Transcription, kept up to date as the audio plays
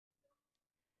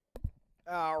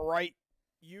Alright,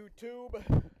 YouTube.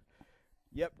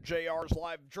 Yep, JR's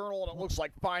live journal, and it looks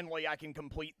like finally I can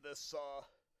complete this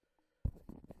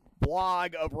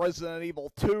vlog of Resident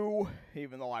Evil 2,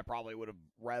 even though I probably would have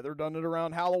rather done it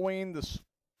around Halloween. This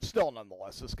still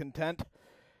nonetheless is content.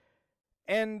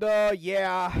 And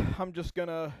yeah, I'm just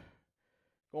gonna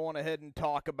go on ahead and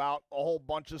talk about a whole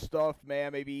bunch of stuff,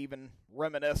 man, maybe even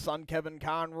reminisce on Kevin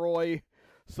Conroy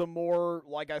some more.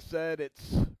 Like I said,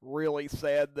 it's really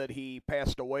sad that he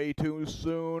passed away too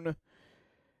soon.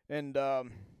 And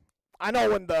I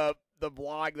know in the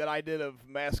vlog that I did of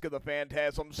Mask of the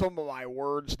Phantasm, some of my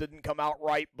words didn't come out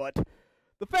right, but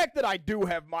the fact that I do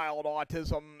have mild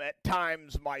autism, at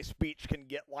times my speech can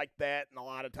get like that, and a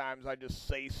lot of times I just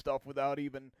say stuff without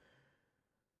even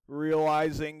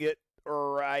realizing it,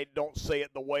 or I don't say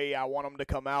it the way I want them to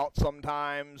come out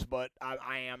sometimes, but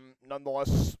I am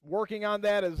nonetheless working on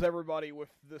that, as everybody with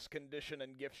this condition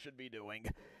and gift should be doing.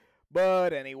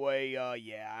 But anyway,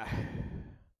 yeah.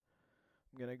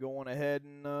 I'm going to go on ahead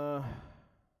and okay.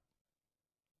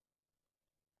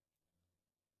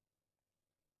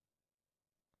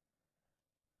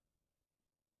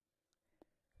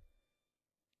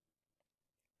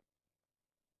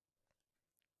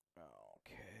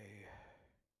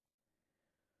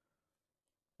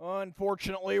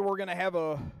 Unfortunately, we're going to have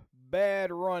a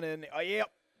bad run-in, yep,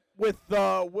 with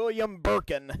William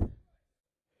Birkin.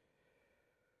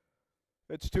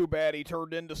 It's too bad he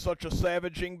turned into such a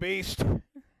savaging beast.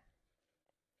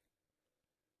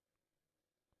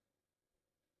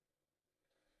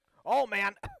 Oh,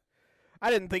 man.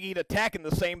 I didn't think he'd attack in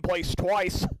the same place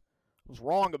twice. I was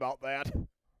wrong about that.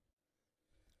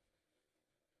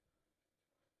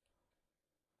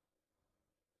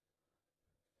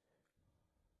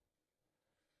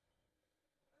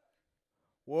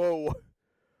 Whoa.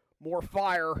 More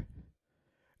fire.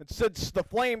 And since the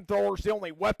flamethrower's the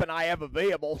only weapon I have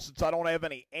available, since I don't have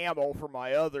any ammo for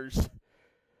my others.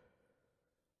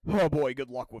 Oh boy, good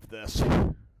luck with this.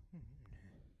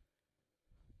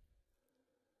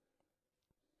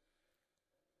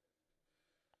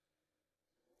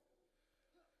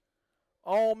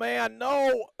 Oh man,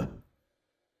 no!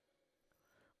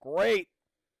 Great.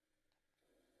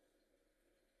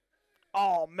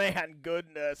 Oh man,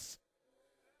 goodness.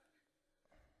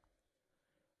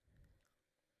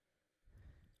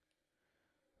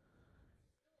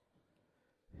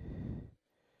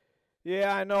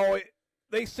 Yeah, I know.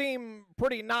 They seem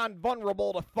pretty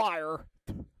non-vulnerable to fire.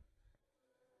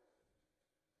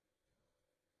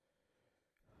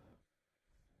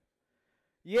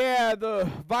 Yeah, the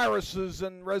viruses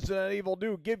in Resident Evil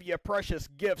do give you precious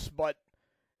gifts, but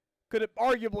could it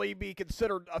arguably be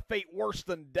considered a fate worse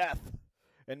than death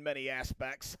in many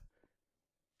aspects?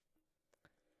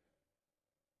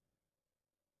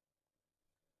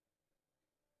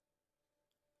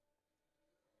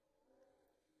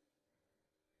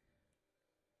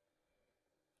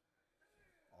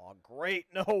 Oh, great.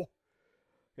 No.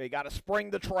 Okay, got to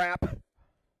spring the trap.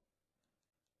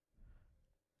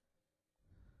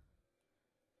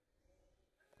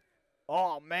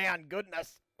 Oh, man,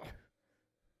 goodness.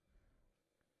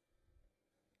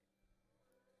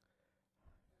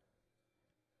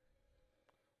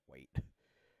 Wait.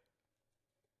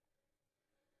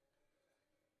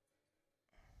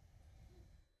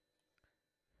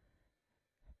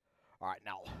 All right,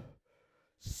 now,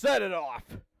 set it off.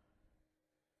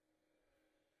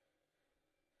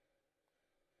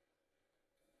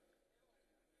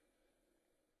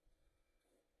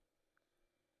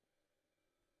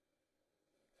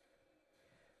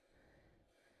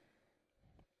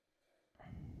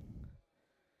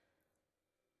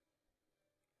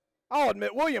 I'll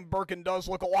admit, William Birkin does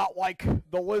look a lot like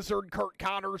the lizard Kurt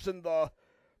Connors in the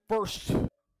first.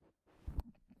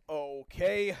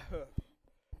 Okay.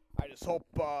 I just hope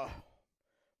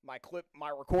my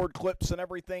record clips and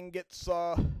everything gets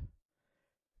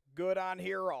good on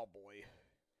here. Oh boy.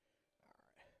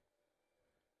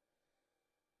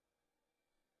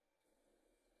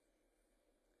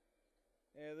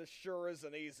 Yeah, this sure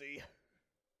isn't easy.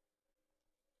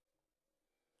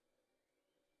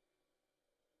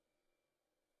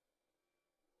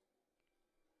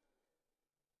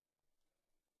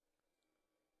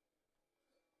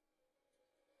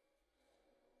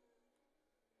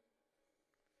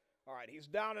 All right, he's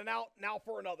down and out. Now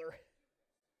for another.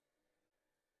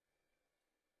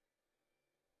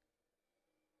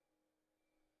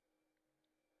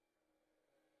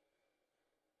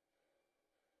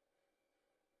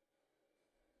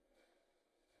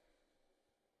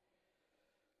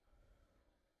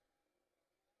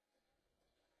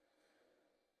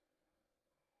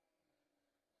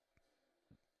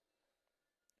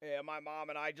 Yeah, my mom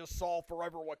and I just saw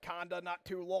Forever Wakanda not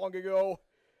too long ago.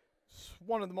 It's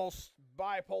one of the most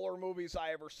bipolar movies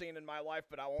I ever seen in my life,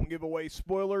 but I won't give away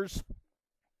spoilers.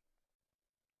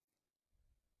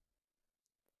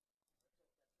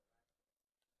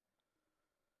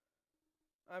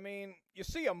 I mean, you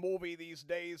see a movie these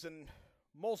days, and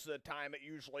most of the time it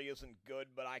usually isn't good,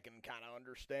 but I can kind of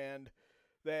understand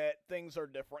that things are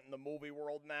different in the movie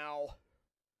world now,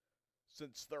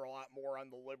 since they're a lot more on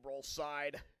the liberal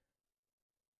side.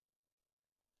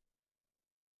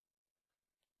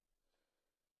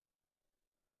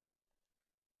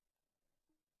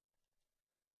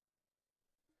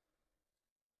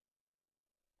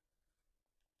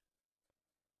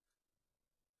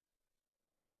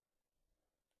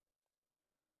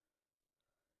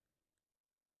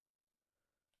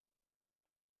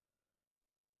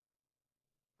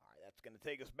 Alright, that's going to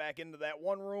take us back into that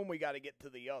one room. We got to get to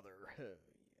the other.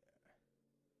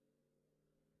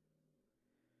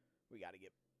 We got to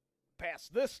get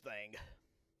past this thing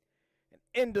and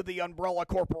into the Umbrella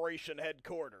Corporation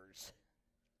headquarters.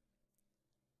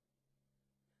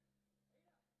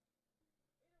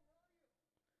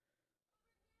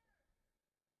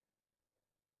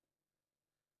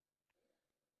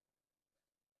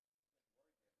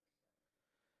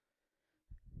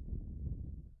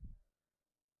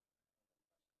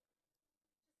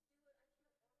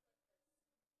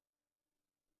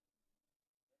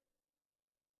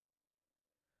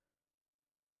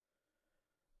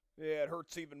 Yeah, it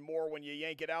hurts even more when you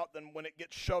yank it out than when it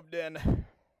gets shoved in.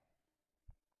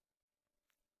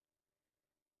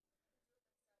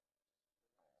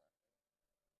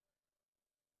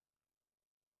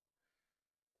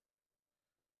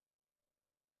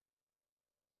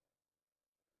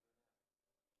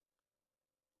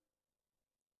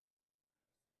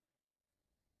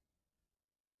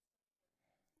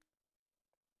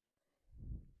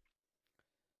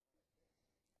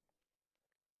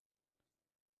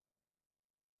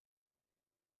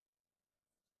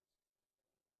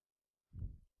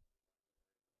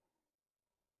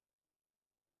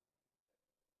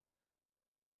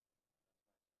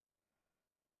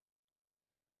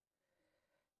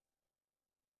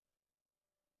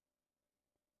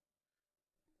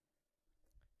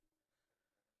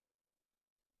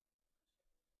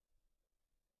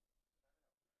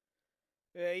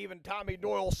 Yeah, even Tommy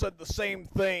Doyle said the same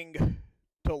thing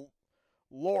to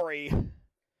Laurie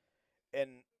in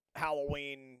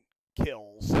Halloween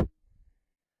Kills.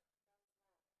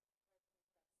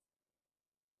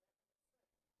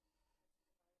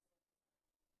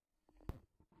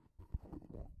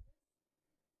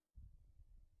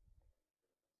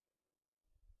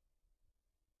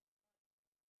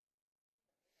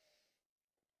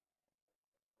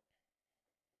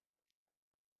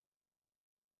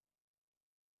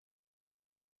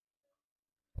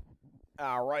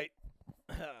 All right.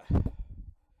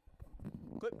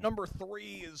 Clip number 3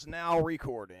 is now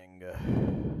recording.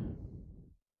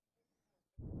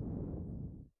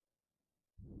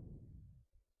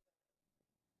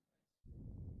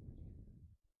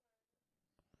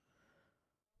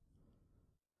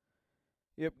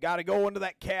 Yep, got to go into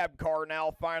that cab car now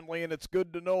finally, and it's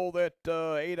good to know that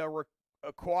Ada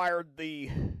acquired the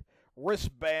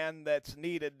wristband that's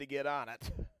needed to get on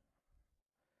it.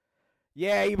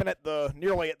 Yeah, even at the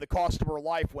nearly at the cost of her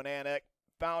life when Anik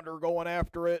found her going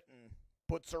after it and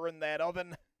puts her in that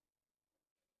oven.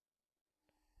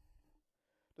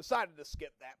 Decided to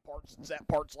skip that part since that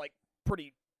part's like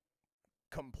pretty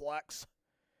complex.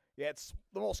 Yeah, it's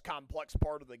the most complex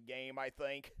part of the game, I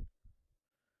think.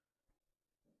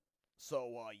 So,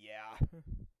 yeah.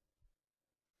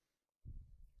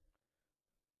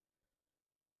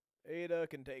 Ada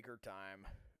can take her time.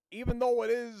 Even though it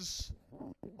is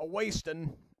a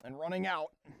wasting and running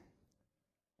out.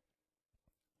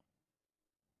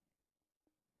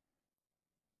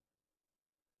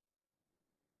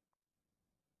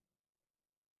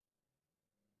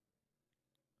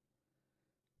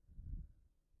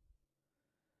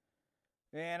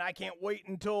 And I can't wait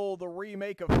until the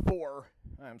remake of 4.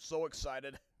 I'm so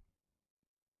excited.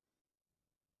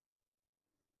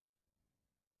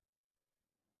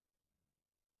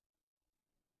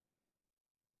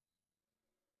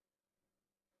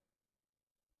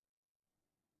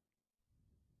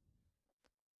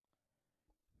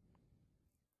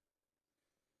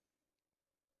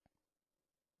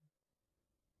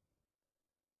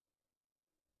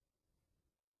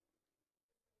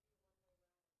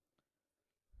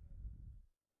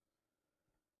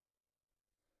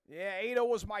 Yeah, Ada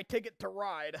was my ticket to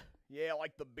ride. Yeah,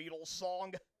 like the Beatles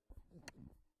song.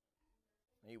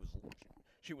 He was,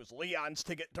 she was Leon's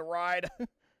ticket to ride.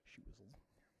 She was.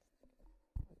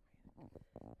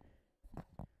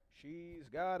 She's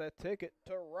got a ticket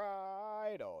to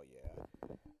ride. Oh, yeah.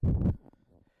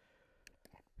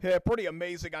 Yeah, pretty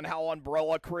amazing on how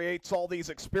Umbrella creates all these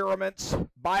experiments,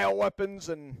 bioweapons,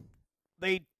 and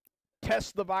they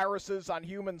test the viruses on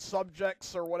human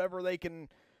subjects or whatever they can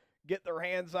get their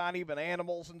hands on, even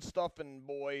animals and stuff, and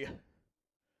boy,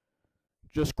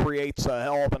 just creates a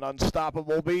hell of an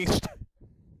unstoppable beast.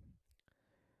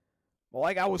 Well,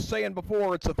 like I was saying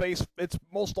before, it's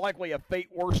most likely a fate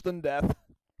worse than death.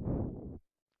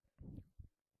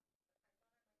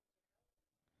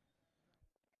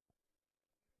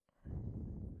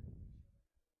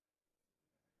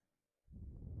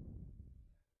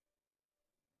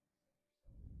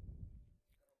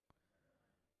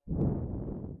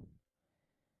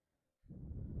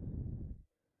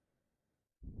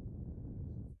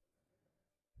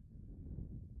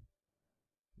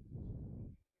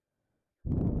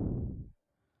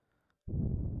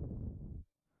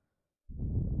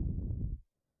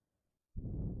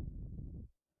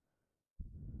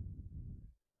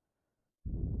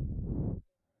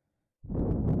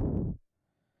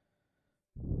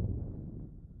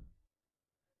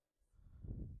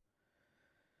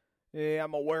 Yeah,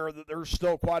 I'm aware that there's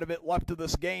still quite a bit left of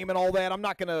this game and all that. I'm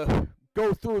not going to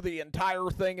go through the entire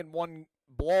thing in one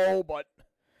blow, but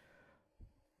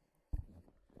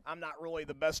I'm not really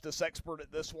the bestest expert at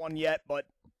this one yet, but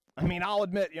I mean, I'll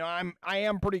admit, I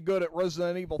am pretty good at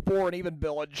Resident Evil 4 and even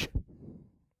Village.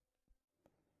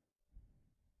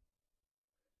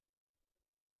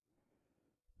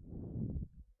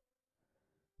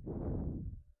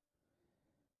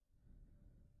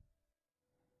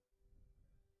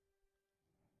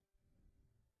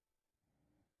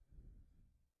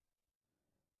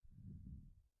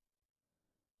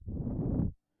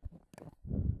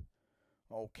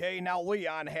 Okay, now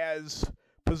Leon has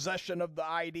possession of the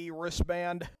ID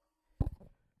wristband.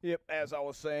 Yep, as I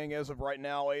was saying, as of right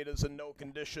now, Ada's in no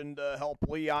condition to help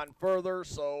Leon further,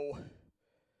 so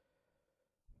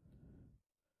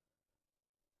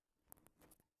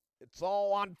it's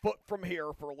all on foot from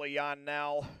here for Leon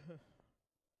now.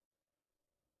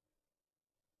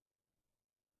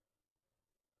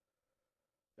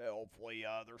 Hopefully,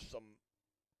 there's some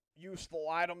useful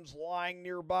items lying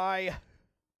nearby,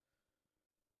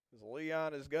 because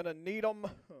Leon is going to need them.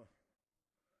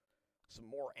 Some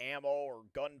more ammo or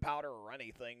gunpowder or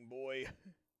anything, boy.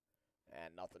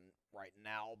 And nothing right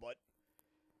now, but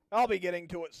I'll be getting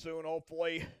to it soon,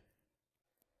 hopefully.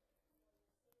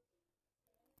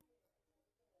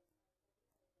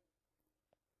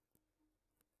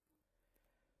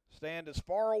 Stand as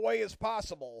far away as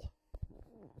possible.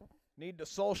 Need to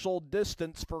social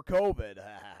distance for COVID.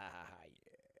 Yeah.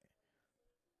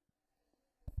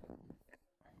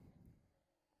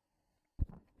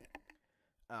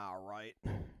 All right.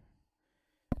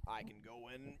 I can go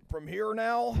in from here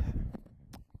now.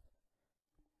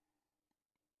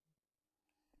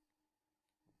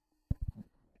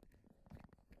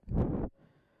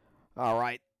 All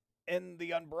right. In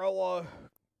the Umbrella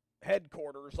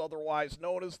headquarters, otherwise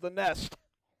known as the Nest.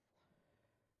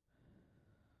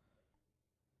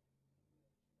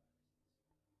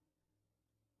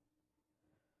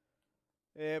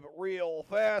 Yeah, but real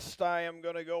fast, I am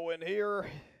going to go in here.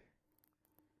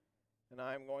 And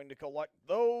I'm going to collect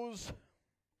those.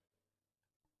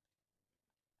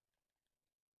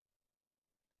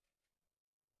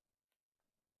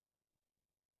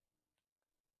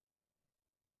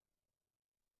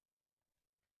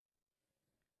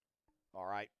 All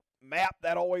right. Map,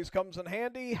 that always comes in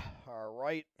handy. All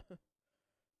right. I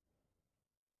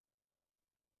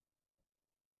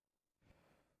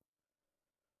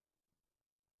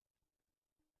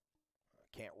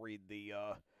can't read the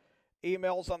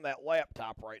emails on that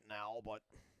laptop right now, but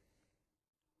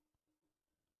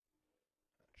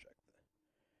check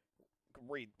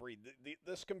read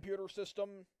this computer system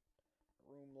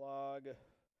room log.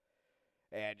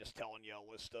 And just telling you a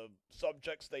list of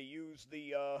subjects they use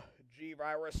the G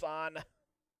virus on. Okay,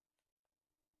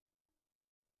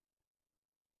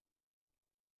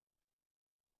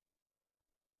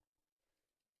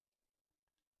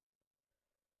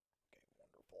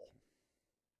 wonderful.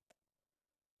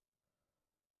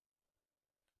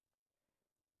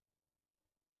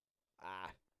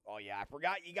 Oh yeah, I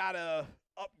forgot you gotta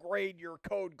upgrade your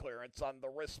code clearance on the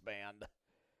wristband.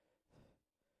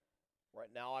 Right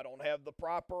now I don't have the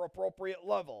proper appropriate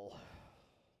level.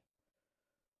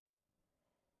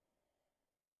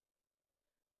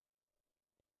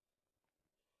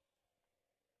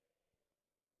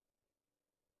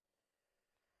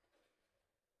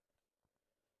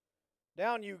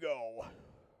 Down you go.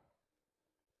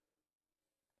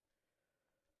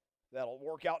 That'll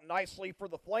work out nicely for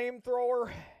the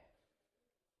flamethrower.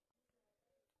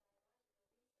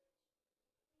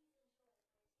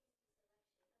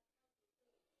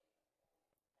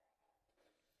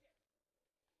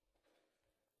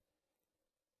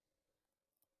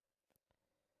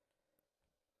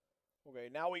 Okay,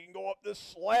 now we can go up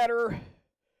this ladder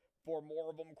before more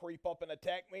of them creep up and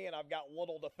attack me, and I've got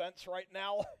little defense right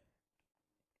now.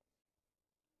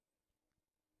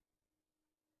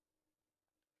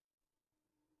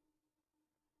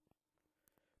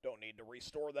 Don't need to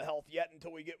restore the health yet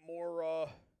until we get more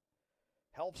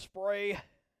health spray.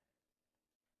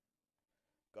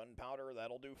 Gunpowder,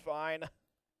 that'll do fine.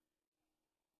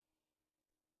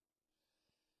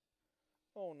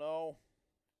 Oh no.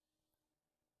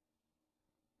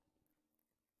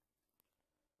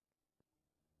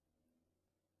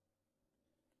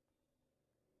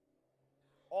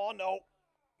 Oh no.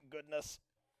 Goodness.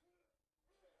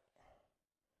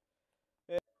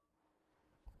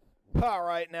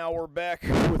 Alright, now we're back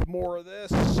with more of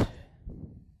this.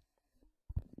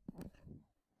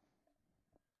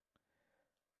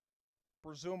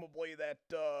 Presumably that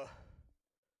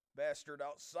bastard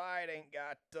outside ain't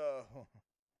got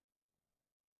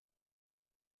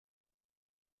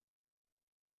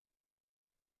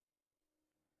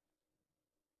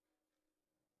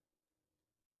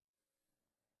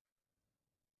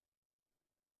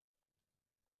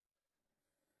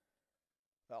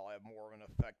that'll have more of an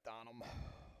effect on them.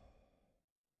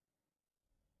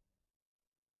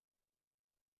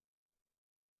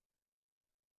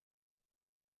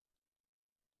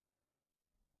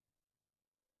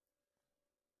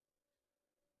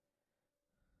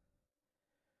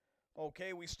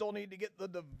 Okay, we still need to get the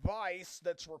device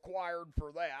that's required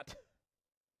for that.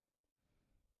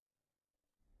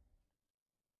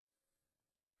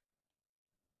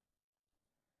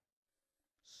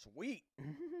 Sweet.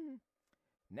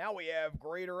 Now we have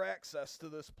greater access to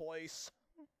this place.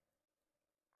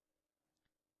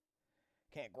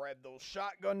 Can't grab those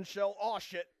shotgun shell. Oh,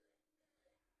 shit.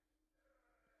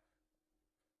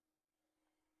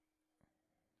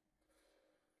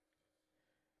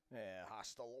 Yeah,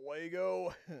 hasta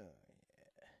luego. Yeah.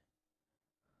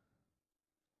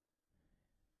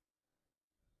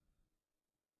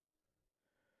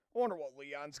 I wonder what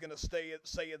Leon's gonna say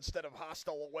instead of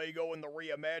hasta luego in the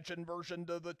reimagined version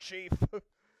to the chief.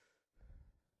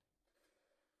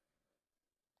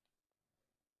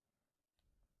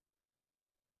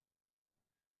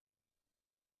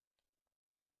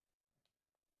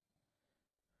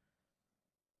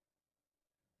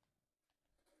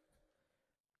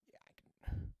 Yeah, I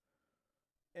can.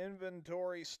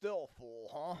 Inventory still full,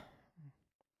 huh?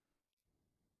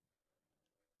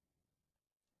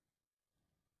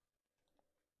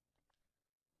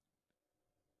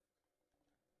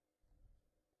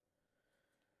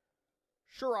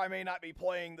 Sure, I may not be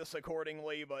playing this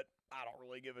accordingly, but I don't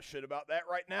really give a shit about that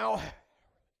right now.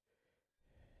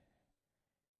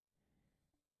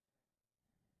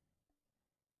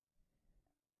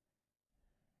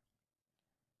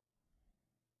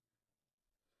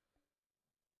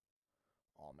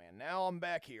 Oh man, now I'm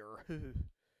back here.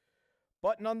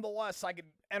 But nonetheless, I could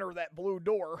enter that blue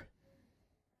door.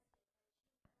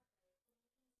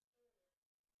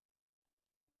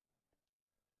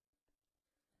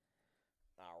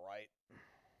 Alright.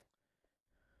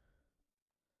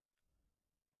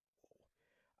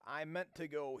 I meant to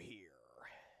go here.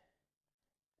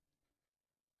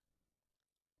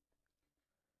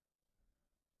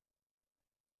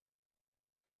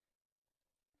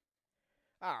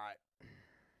 Alright.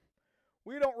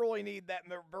 We don't really need that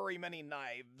very many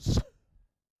knives.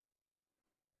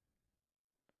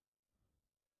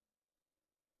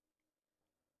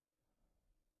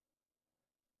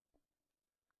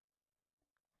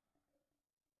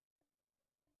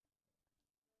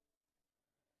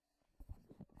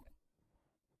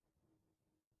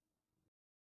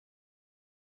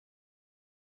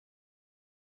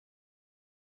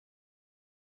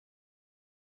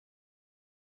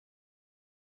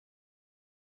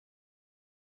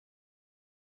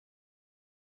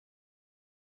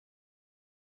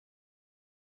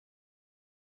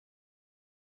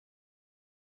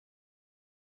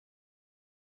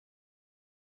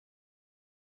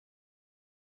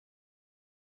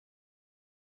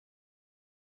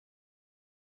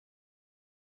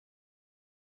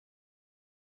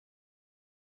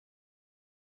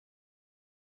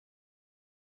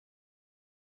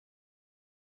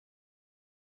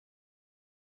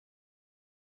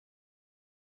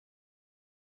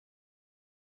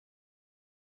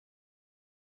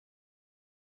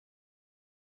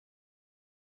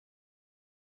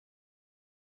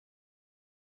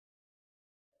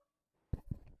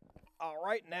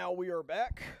 Alright, now we are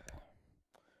back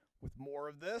with more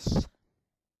of this.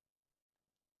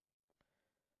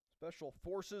 Special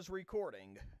Forces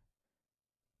recording.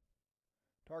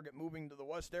 Target moving to the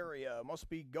west area. Must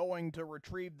be going to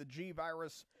retrieve the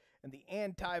G-Virus and the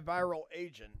antiviral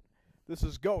agent. This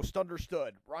is Ghost,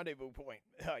 understood. Rendezvous point.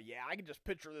 Yeah, I can just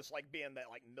picture this like being that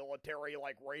like military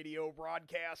like radio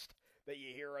broadcast that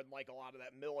you hear in like a lot of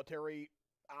that military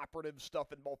operative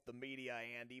stuff in both the media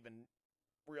and even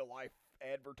real life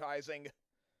advertising.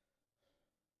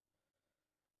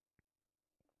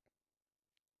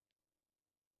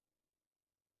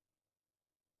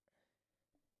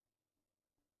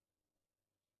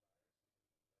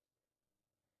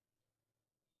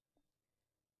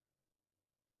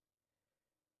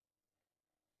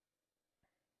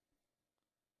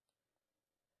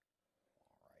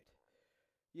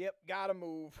 Yep, gotta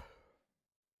move.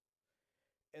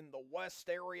 In the west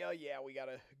area, yeah, we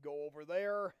gotta go over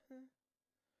there.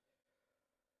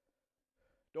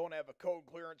 Don't have a code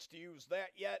clearance to use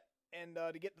that yet. And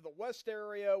to get to the west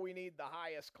area, we need the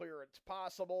highest clearance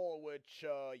possible, which,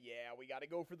 yeah, we gotta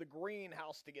go for the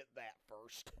greenhouse to get that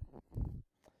first.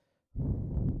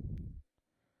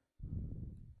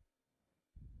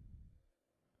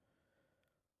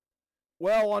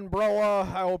 Well, Umbrella,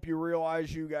 I hope you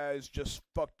realize you guys just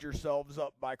fucked yourselves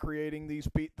up by creating these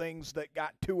things that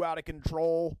got too out of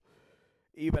control,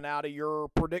 even out of your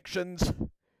predictions.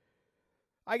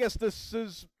 I guess this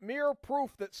is mere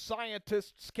proof that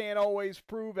scientists can't always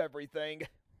prove everything.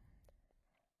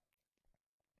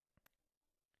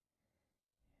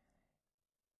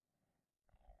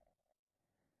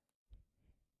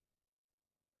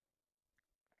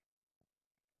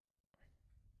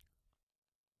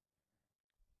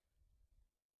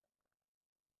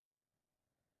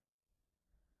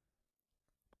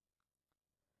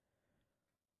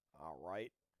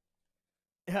 Alright.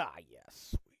 Ah,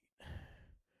 yes, sweet.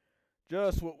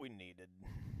 Just what we needed.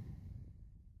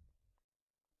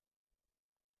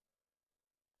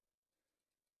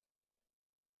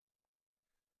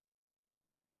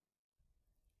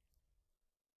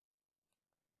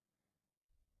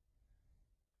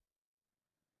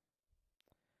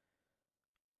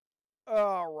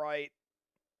 Alright.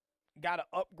 Gotta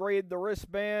upgrade the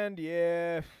wristband,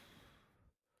 yeah.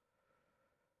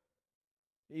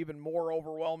 Even more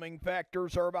overwhelming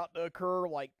factors are about to occur,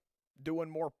 like doing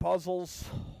more puzzles.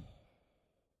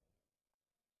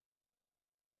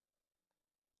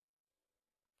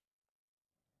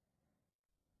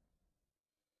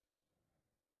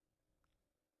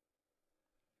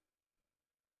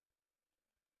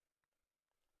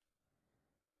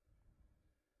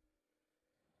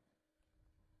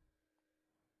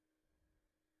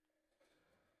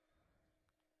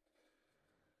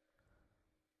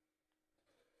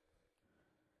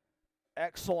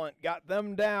 Excellent, got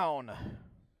them down.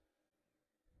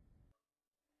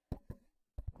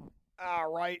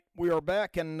 Alright, we are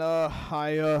back, and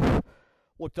I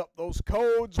looked up those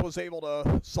codes, was able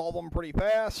to solve them pretty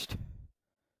fast.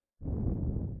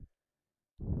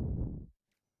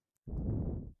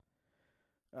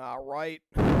 Alright.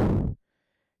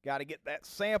 Gotta get that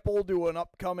sample, do an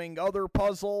upcoming other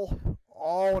puzzle.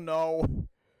 Oh no.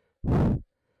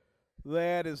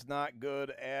 That is not good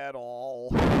at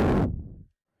all.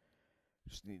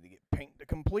 Just need to get paint to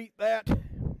complete that.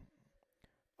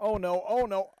 Oh no, oh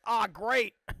no. Ah,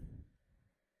 great!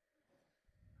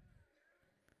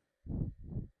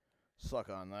 Suck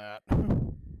on that.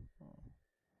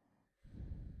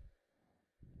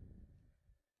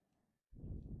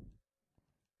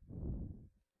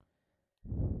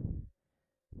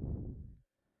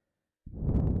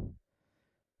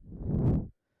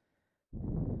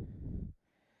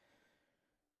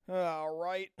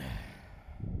 Alright.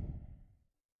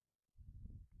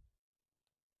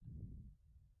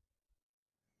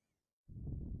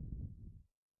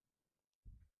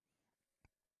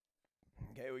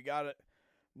 Okay, we got it.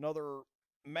 Another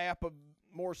map of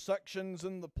more sections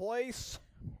in the place.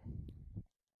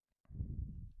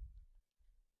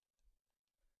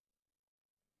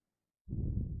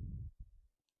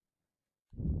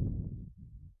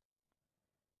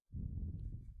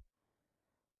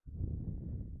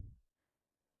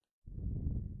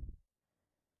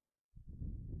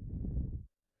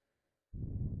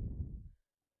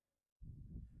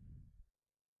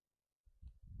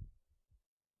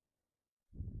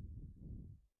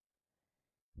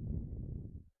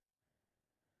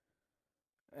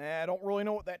 I don't really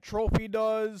know what that trophy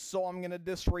does, so I'm going to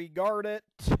disregard it.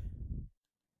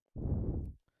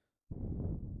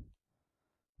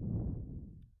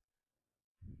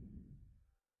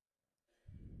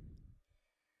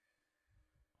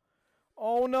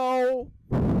 Oh no!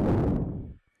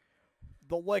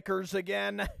 The Lickers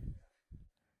again.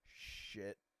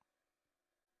 Shit.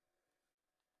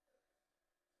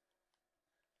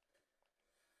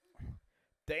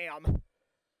 Damn.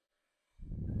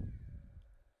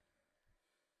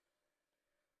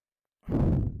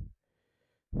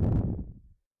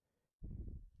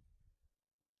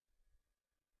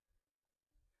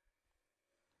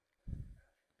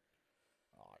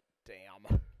 Oh,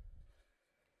 damn.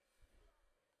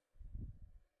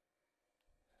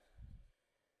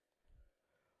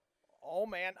 Oh,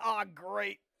 man. Ah,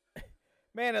 great.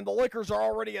 Man, and the Lickers are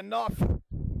already enough.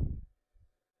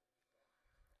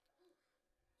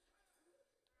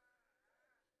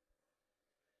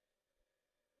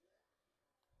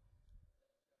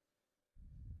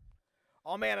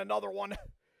 Oh, man, another one.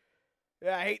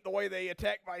 Yeah, I hate the way they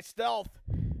attack by stealth.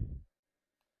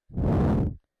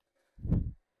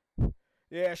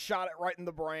 Yeah, shot it right in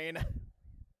the brain.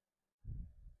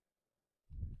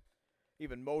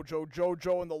 Even Mojo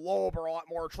Jojo and the Lobe are a lot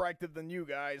more attractive than you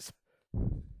guys.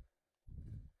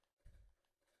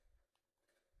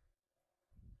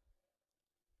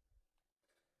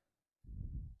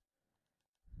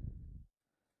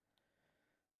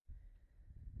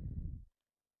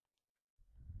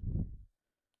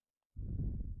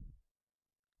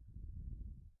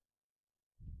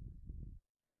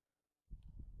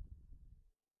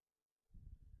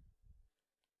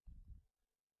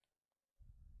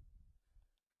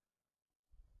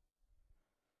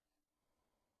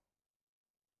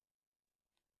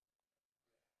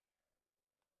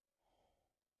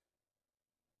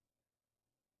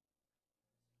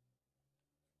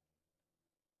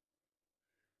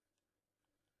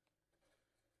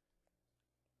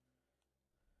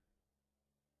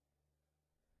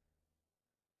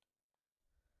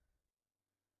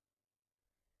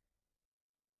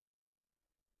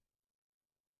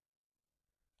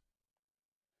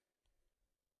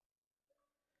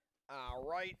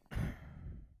 Alright.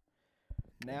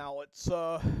 Now it's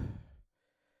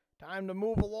time to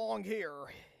move along here.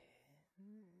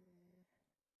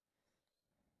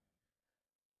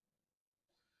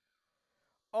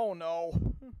 Oh no.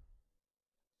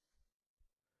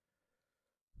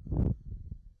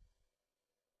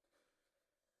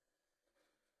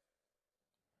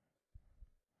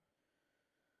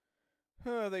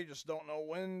 They just don't know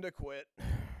when to quit.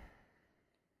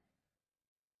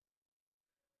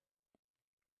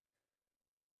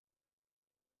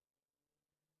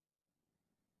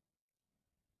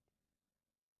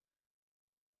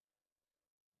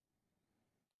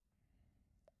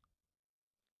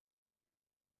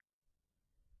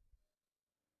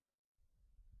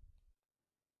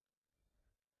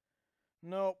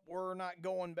 Nope, we're not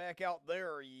going back out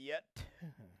there yet.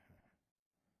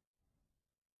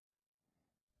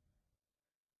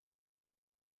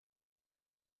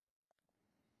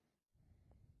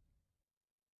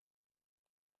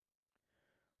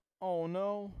 Oh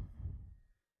no.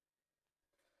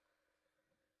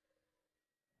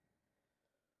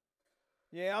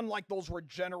 Yeah, unlike those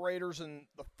regenerators in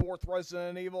the fourth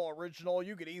Resident Evil original,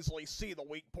 you could easily see the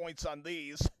weak points on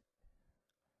these.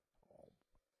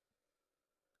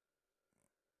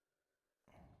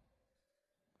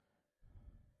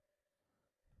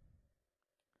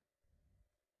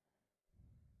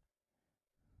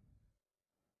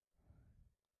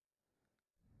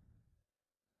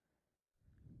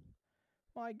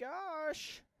 My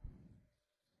gosh.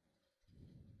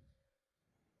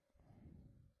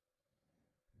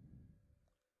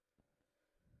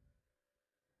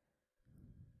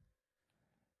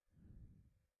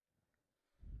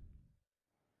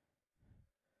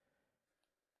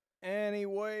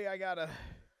 Anyway, I gotta...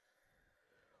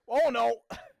 Oh no!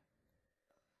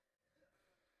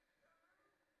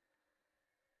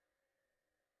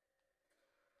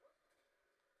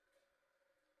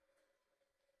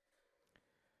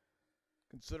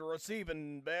 Consider us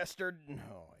even, bastard.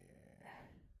 Oh, yeah.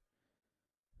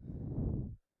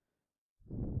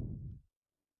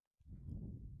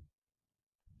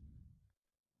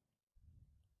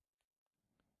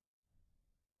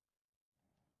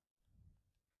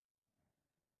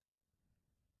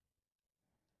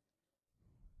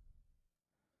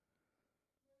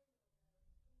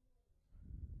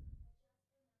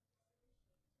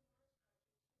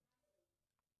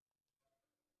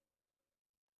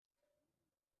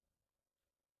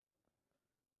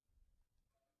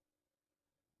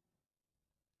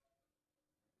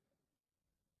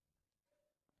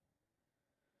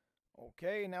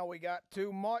 Okay, now we got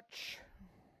too much.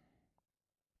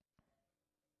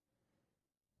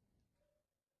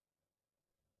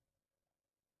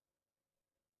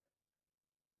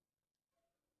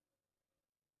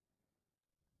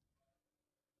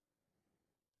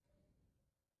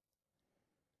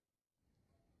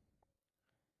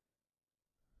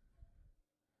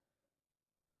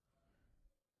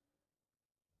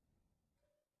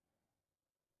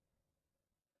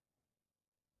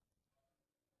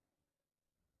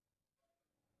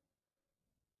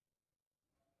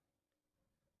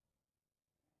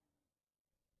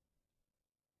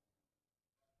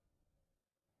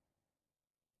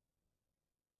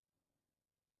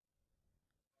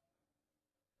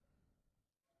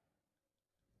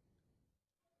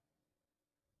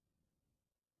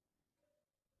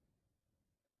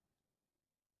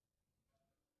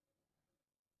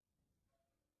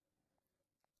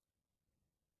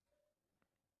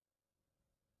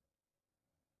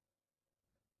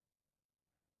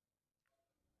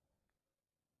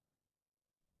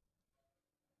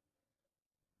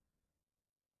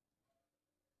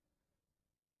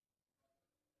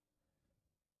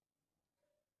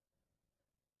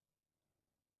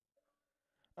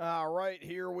 Alright,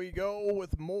 here we go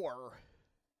with more.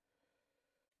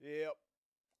 Yep.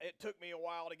 It took me a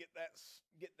while to get that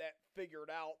figured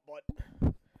out,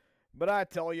 but I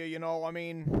tell you, I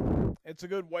mean, it's a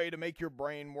good way to make your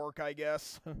brain work, I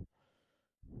guess.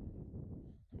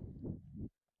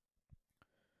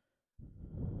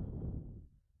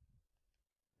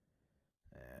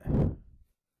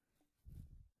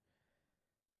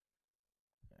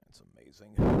 That's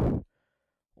amazing.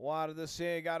 A lot of this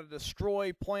here, gotta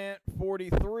destroy plant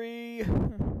 43.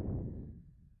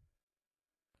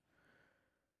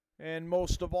 And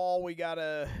most of all, we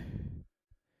gotta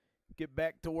get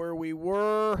back to where we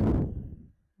were.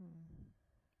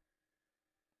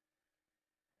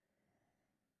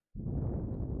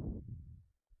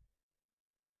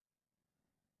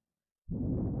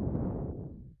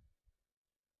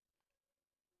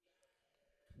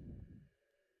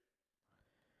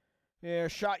 Yeah,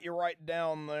 shot you right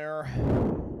down there.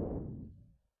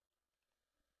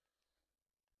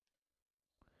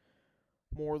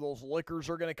 More of those liquors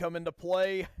are going to come into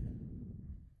play.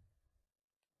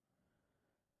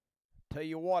 Tell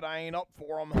you what, I ain't up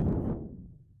for them.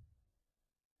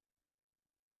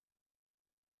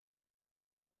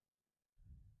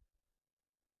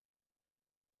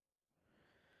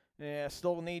 Yeah,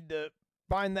 still need to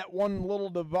find that one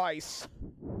little device.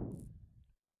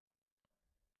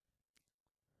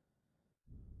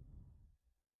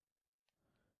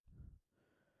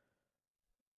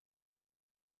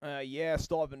 Yeah,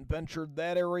 still haven't ventured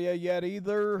that area yet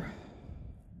either.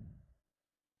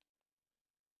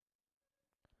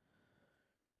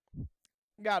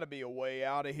 Gotta be a way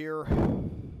out of here.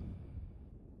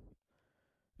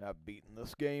 I've beaten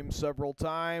this game several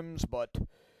times, but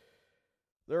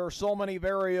there are so many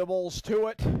variables to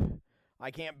it,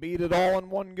 I can't beat it all in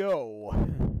one go.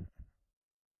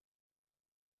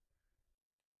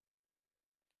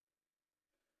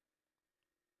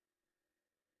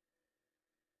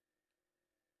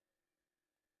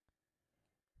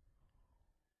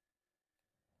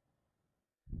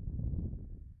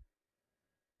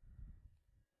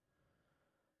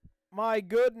 My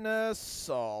goodness.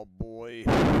 Oh, boy.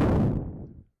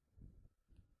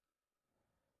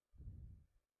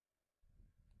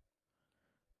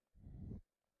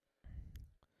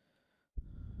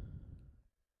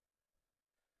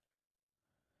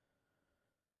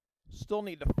 Still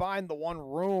need to find the one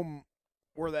room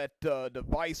where that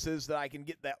device is that I can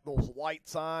get those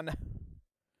lights on.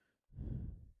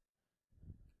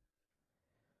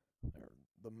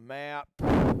 The map.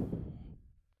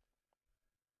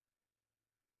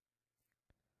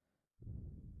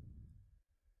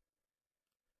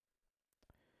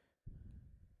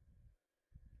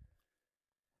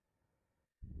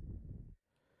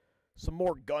 Some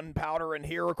more gunpowder in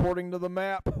here according to the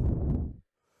map.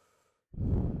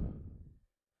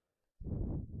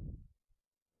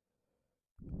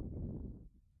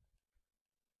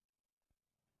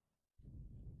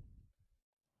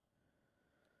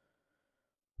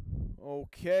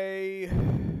 Okay.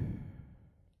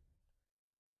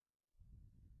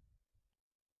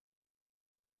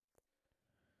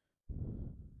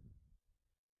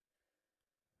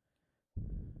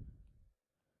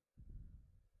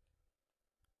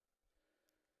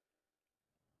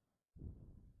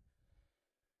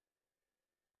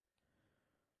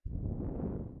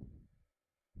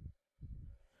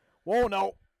 Whoa,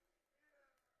 no.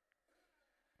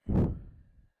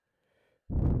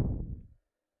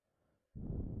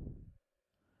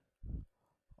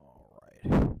 All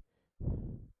right.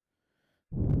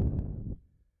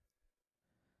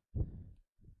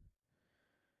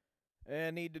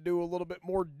 And need to do a little bit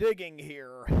more digging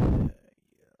here.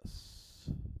 Yes.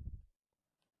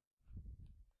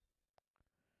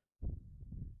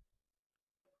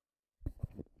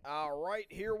 All right,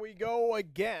 here we go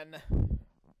again.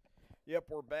 Yep,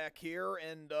 we're back here,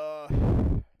 and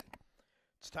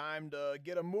it's time to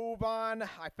get a move on.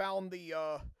 I found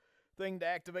the thing to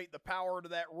activate the power to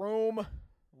that room.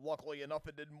 Luckily enough,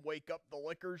 it didn't wake up the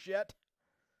liquors yet.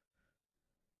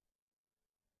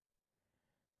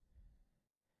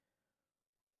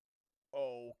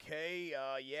 Okay,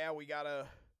 yeah, we gotta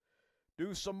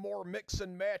do some more mix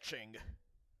and matching.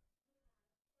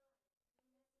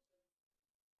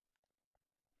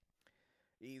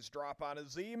 Eavesdrop on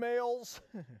his emails.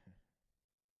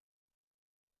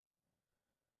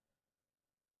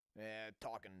 And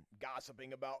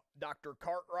gossiping about Dr.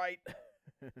 Cartwright.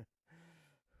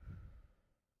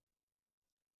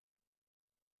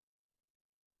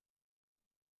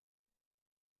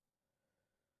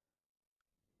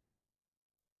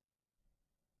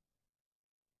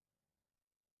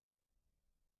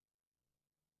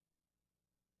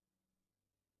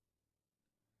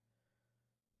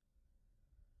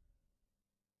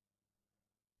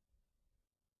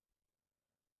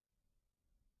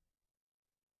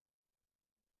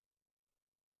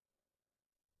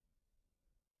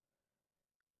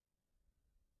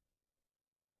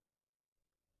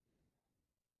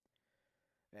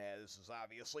 Yeah, this is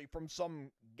obviously from some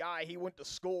guy he went to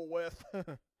school with.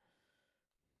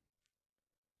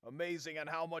 Amazing on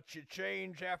how much you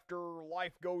change after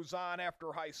life goes on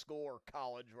after high school or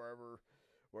college,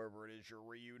 wherever it is you're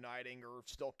reuniting or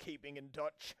still keeping in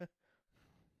touch.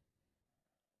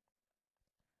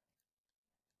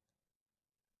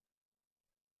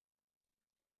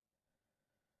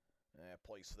 Yeah,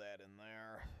 place that in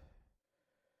there.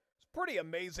 It's pretty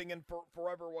amazing in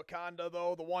Forever Wakanda,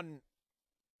 though. The one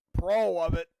pro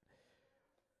of it,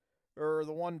 or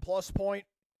the one plus point,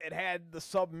 it had the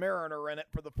Submariner in it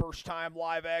for the first time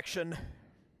live action.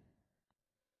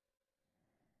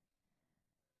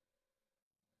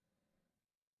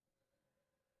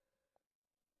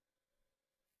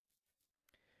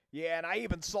 Yeah, and I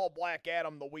even saw Black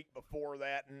Adam the week before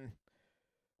that, and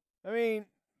I mean,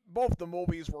 both the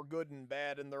movies were good and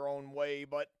bad in their own way,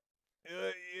 but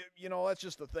that's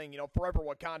just the thing. Forever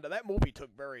Wakanda, that movie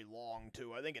took very long,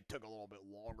 too. I think it took a little bit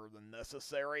longer than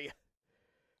necessary.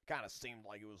 Kind of seemed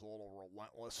like it was a little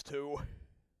relentless, too.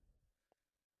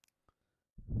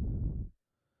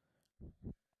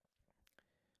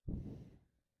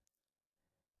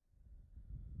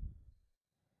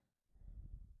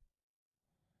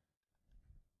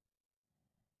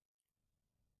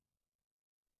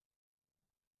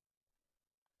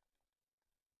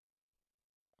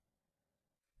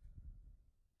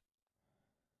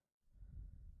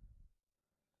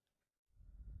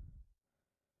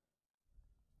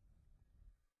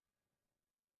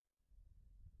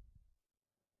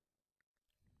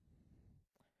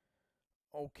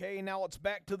 Okay, now it's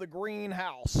back to the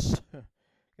greenhouse. Can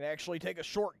actually take a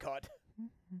shortcut.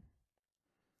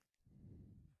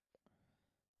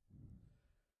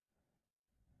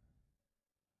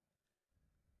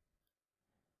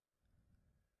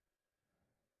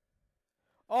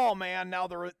 Oh man, now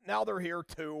they're here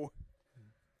too.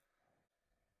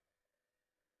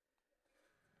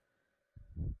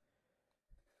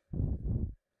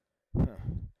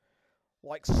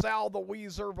 Like Sal the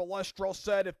Weezer Valestro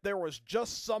said, if there was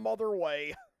just some other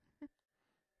way.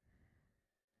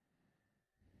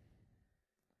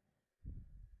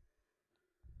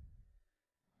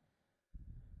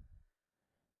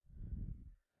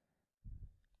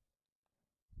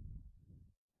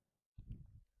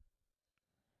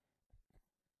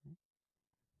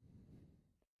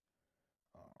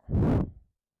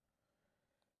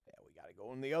 Yeah, we gotta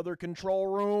go in the other control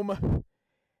room.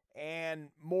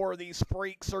 And more of these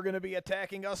freaks are gonna be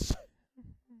attacking us.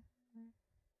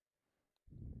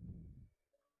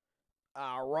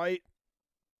 Alright.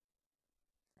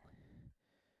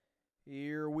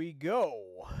 Here we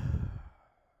go.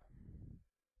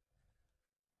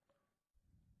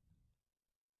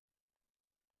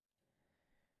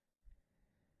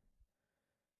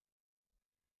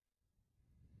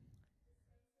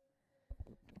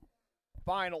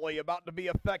 Finally, about to be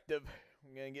effective.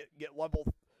 I'm going to get level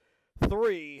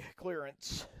 3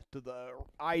 clearance to the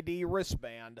ID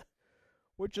wristband,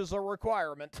 which is a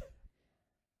requirement.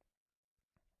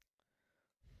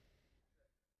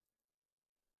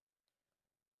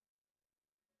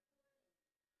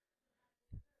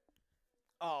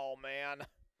 Oh, man.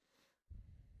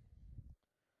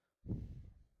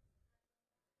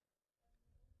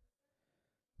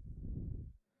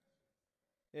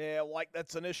 Yeah, like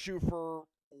that's an issue for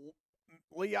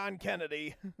Leon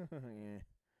Kennedy. Yeah.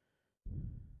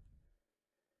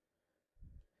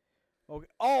 Okay.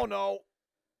 Oh, no.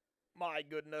 My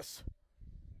goodness.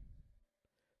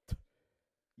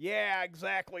 Yeah,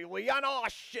 exactly, Leon. Oh,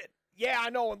 shit. Yeah, I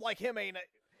know, and like him ain't it.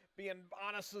 Being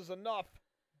honest is enough.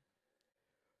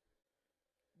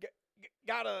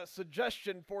 Got a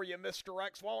suggestion for you, Mr.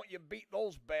 X. Why don't you beat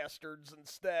those bastards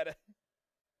instead?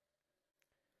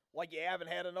 Like you haven't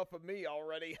had enough of me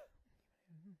already.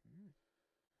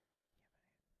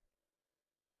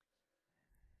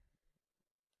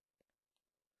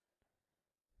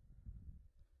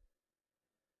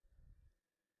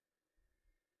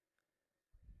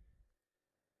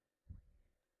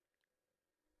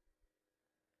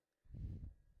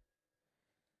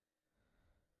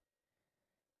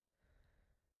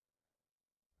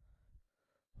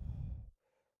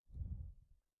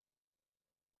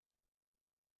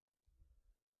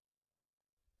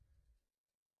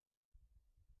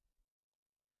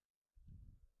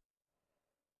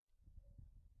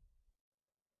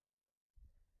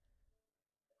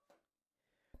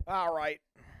 All right.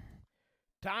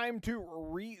 Time to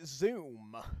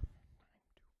resume.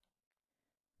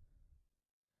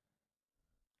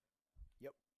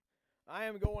 Yep. I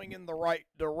am going in the right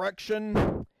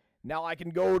direction. Now I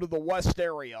can go to the west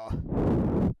area,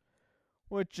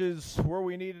 which is where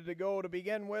we needed to go to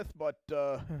begin with, but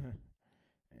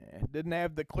didn't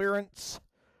have the clearance.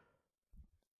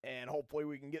 And hopefully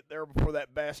we can get there before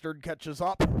that bastard catches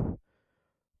up.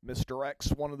 Mr. X,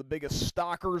 one of the biggest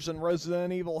stalkers in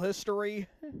Resident Evil history.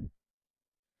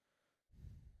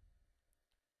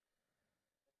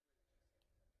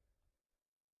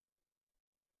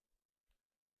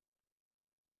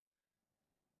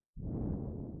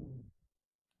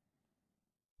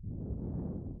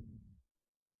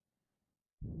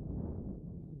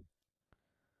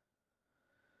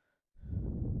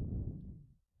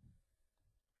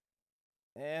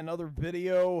 Another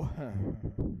video.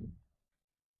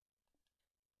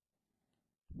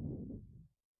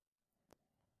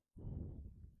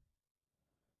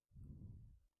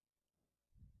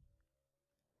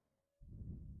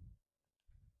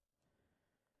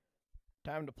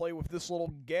 Time to play with this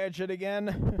little gadget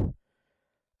again.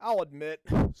 I'll admit,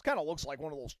 this kind of looks like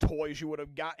one of those toys you would have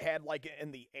had like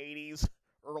in the 80s,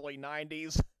 early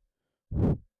 90s.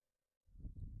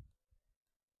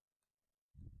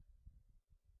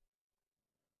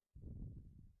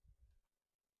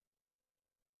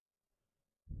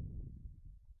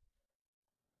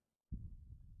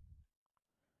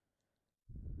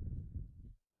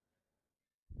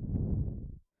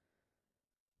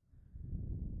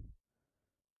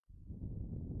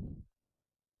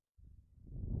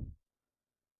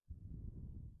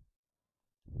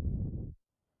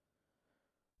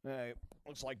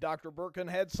 Looks like Dr. Birkin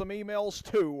had some emails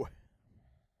too.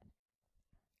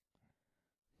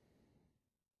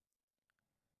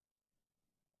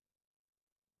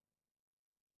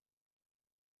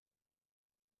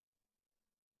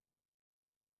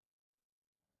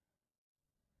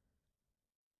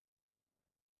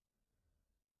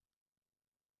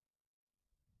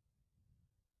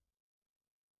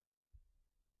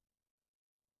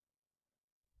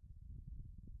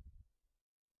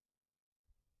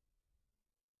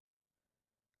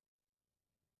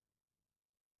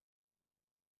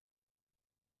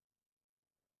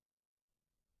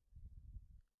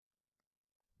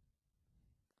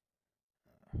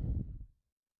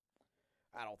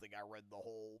 I don't think I read the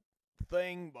whole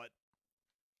thing, but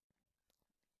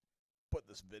put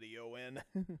this video in.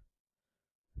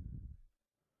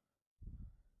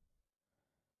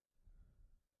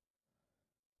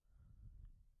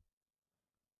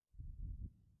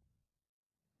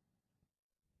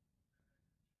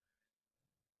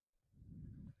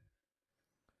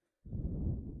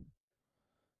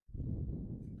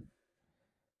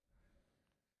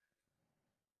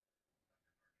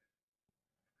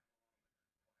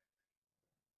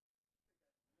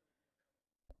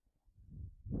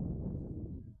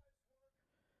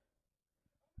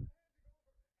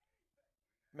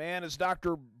 Man, is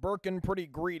Dr. Birkin pretty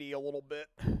greedy a little bit.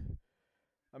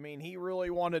 I mean, he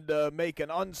really wanted to make an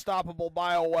unstoppable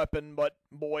bioweapon, but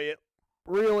boy, it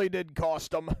really did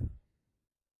cost him.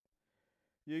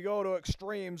 You go to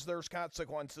extremes, there's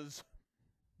consequences.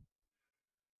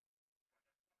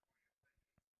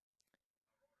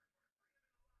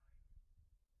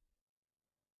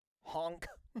 Honk.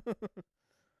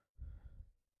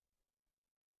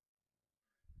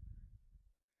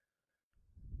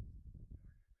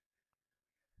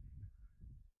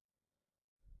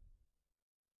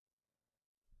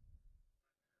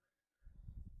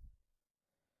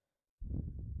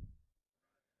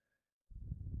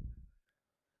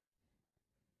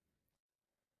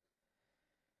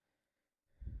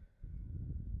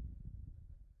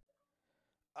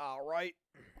 All right.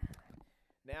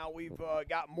 Now we've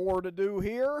got more to do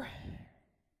here.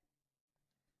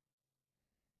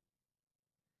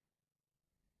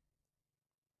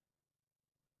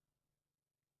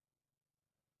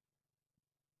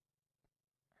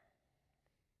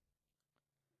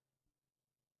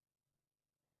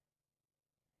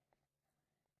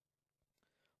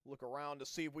 Look around to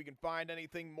see if we can find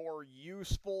anything more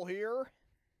useful here.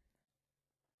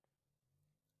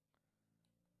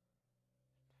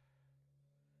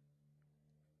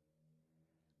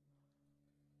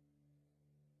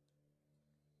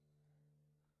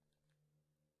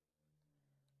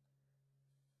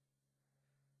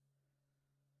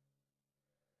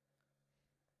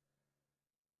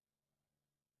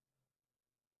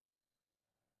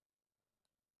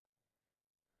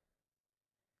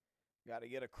 Got to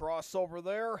get across over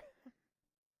there.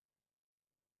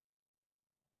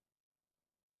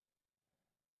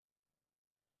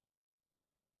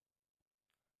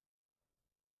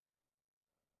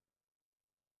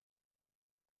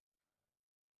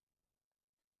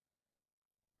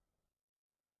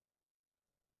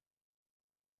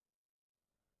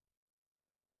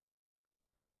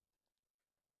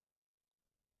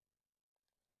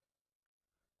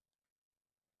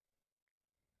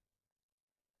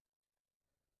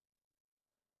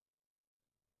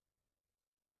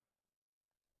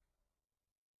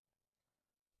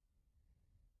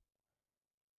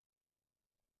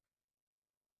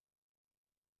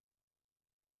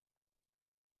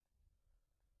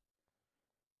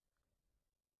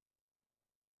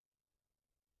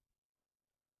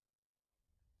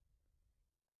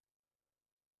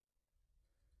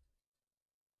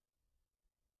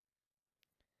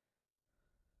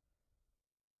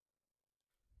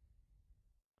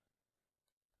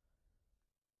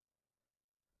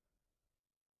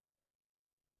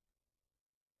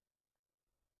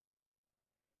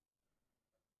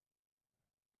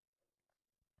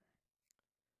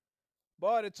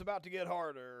 But it's about to get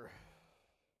harder.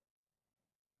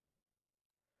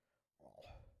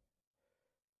 Well,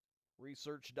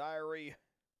 research diary.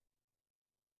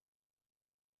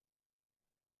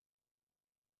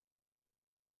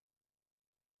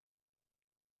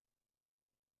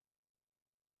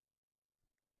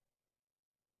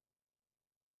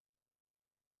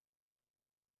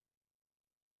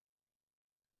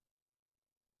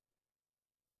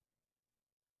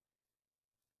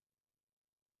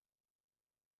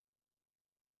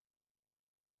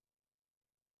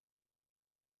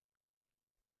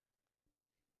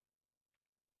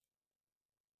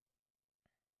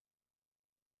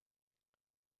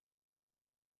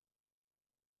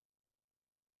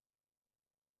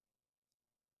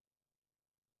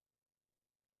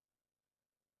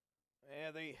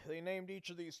 Yeah, they named each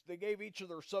of these. They gave each of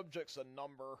their subjects a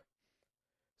number.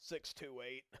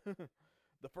 628.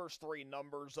 The first three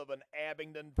numbers of an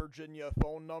Abingdon, Virginia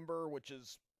phone number, which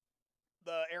is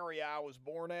the area I was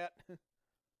born at.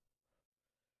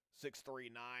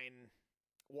 639.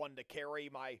 One to carry.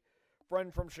 My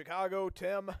friend from Chicago,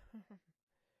 Tim.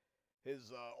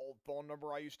 His old phone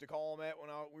number I used to call him at when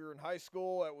we were in high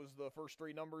school. That was the first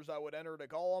three numbers I would enter to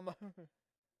call him.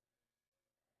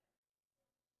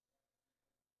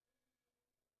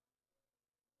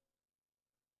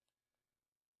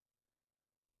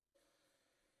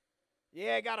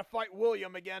 Yeah, I gotta fight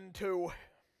William again, too.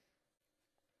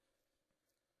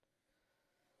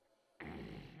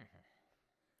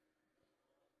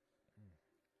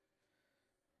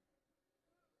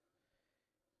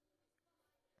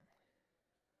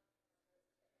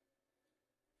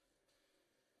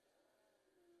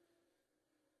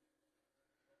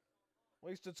 At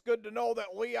least it's good to know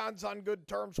that Leon's on good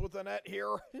terms with Annette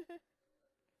here.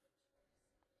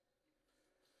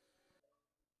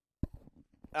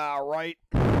 All right.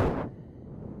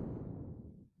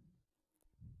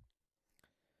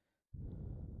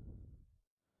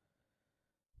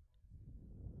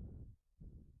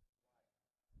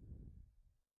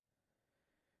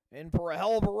 In for a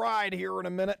hell of a ride here in a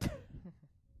minute.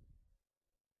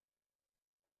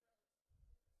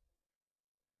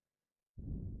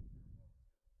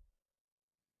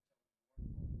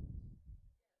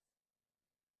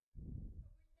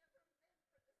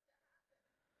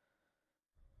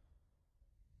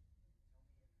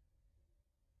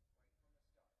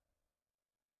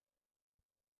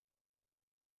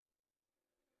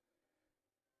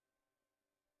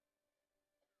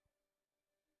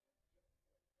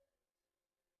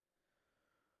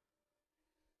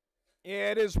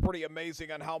 Yeah, it is pretty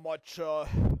amazing on how much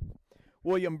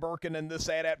William Birkin in this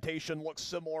adaptation looks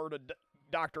similar to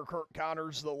Dr. Kurt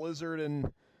Connors, the Lizard, in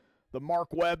the Mark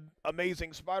Webb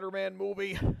Amazing Spider-Man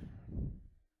movie.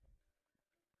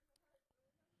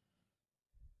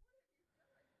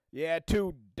 Yeah,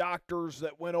 two doctors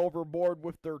that went overboard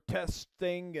with their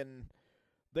testing and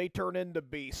they turn into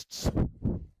beasts.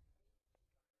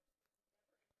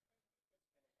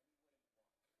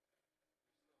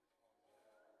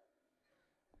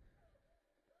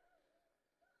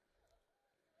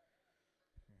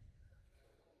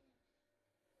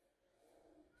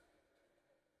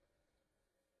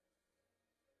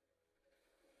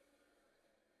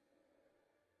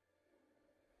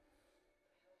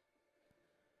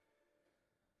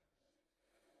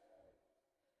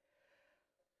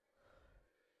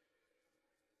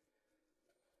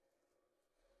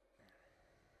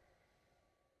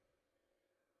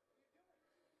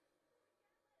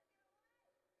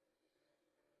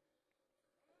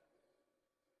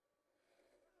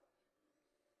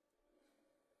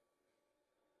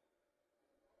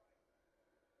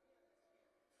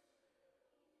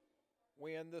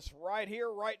 We end this right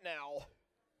here, right now.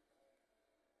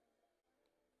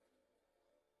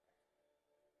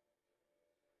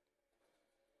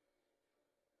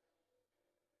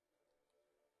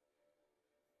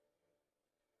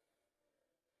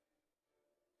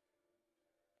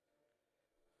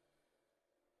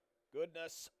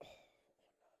 Goodness.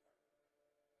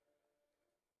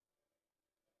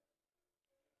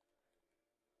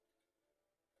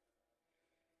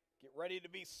 Get ready to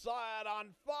be set on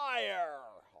fire.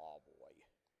 Oh, boy.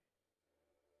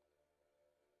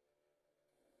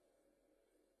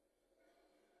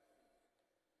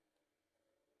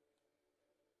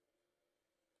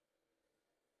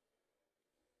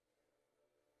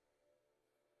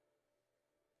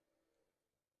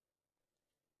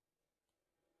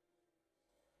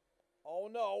 Oh,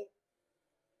 no.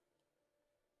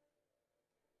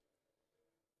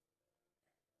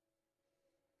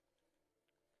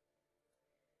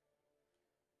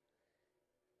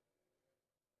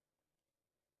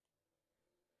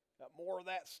 More of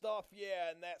that stuff?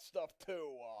 Yeah, and that stuff too.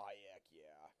 Oh, heck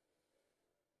yeah.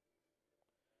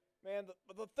 Man,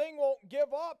 the thing won't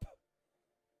give up.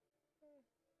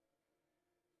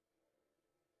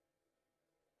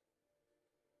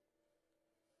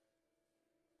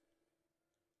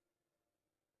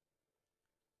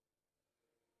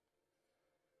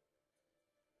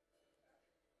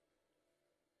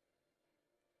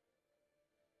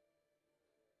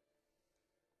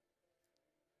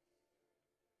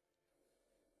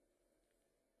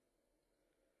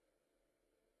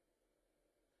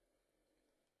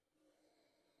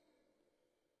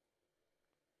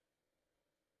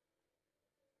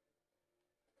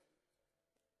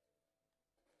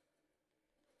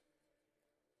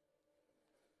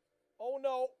 Oh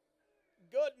no.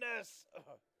 Goodness.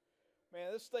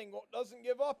 Man, this thing doesn't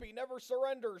give up. He never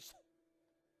surrenders.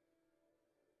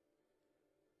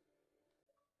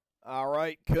 All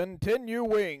right,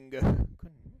 continuing.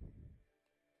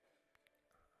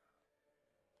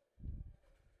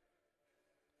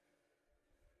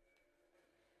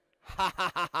 Ha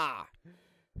ha ha ha.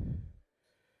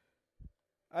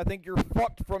 I think you're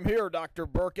fucked from here, Dr.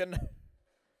 Birkin.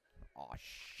 Aw,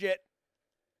 shit.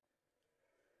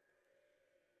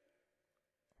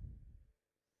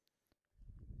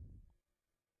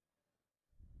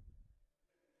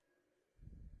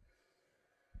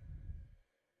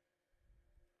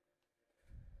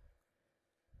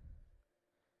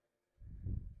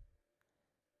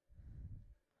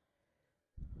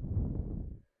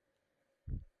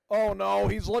 Oh no,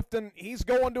 he's lifting. He's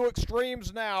going to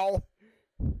extremes now.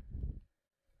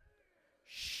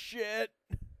 Shit.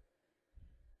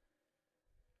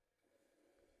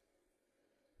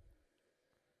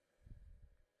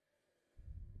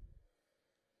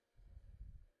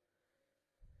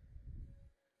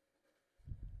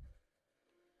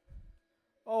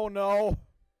 Oh no.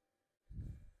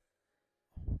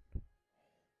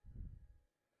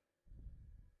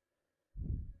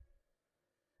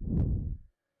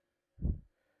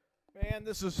 Man,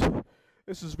 this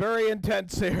is very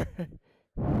intense here.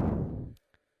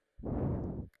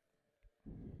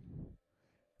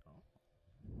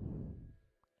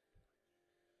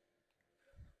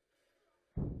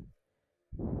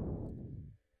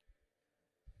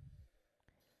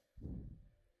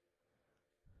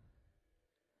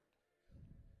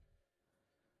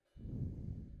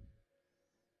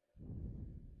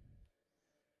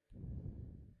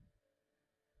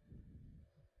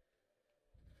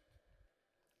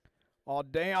 Oh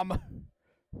damn. I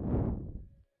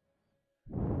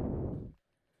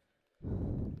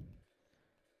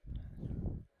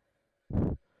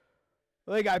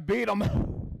think I beat him.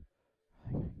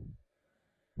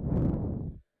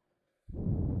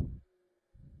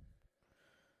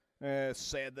 It's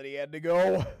sad that he had to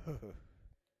go.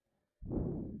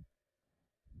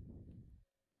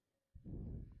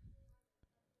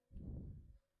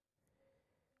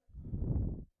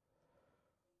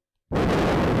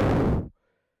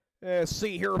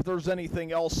 See here if there's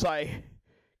anything else I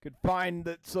could find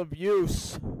that's of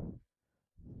use.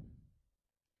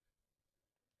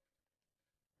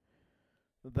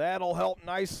 That'll help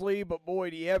nicely, but boy,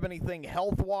 do you have anything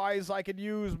health-wise I could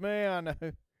use, man?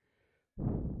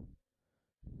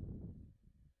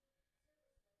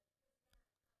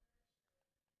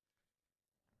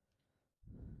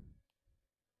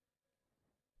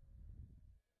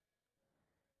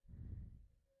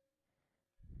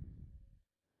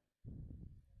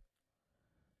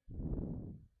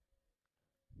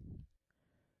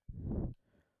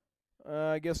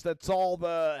 I guess that's all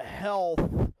the health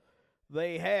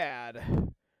they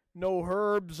had. No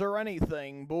herbs or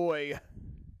anything, boy.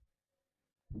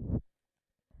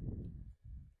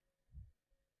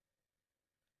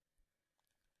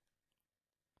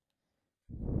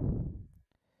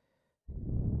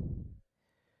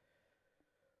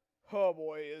 Oh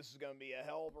boy, this is going to be a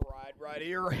hell of a ride right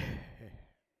here.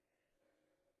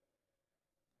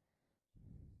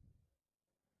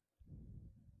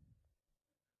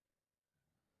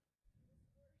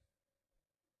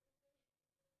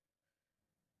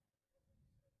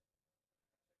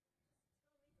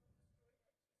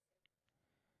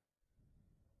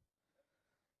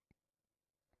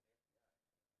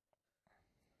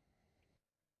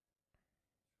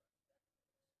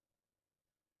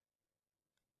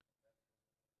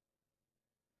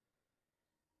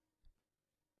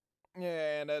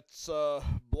 Yeah, and it's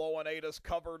blowing Ada's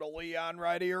cover to Leon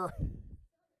right here.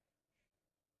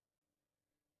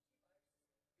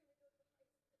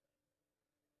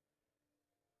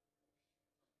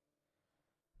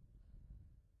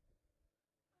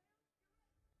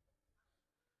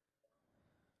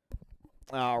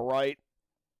 All right.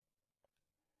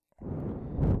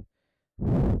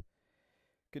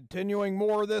 Continuing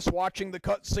more of this, watching the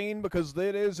cutscene because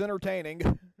it is entertaining.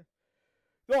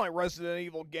 The only Resident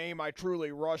Evil game I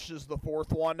truly rush is the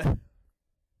fourth one.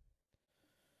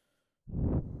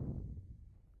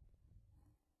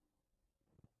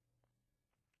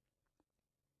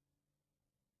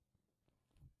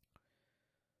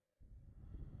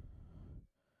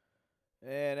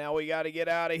 And now we got to get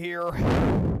out of here.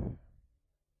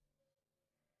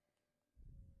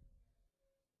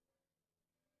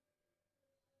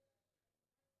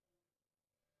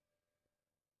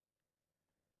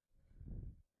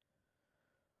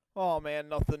 Oh man,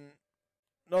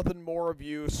 nothing more of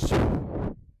use.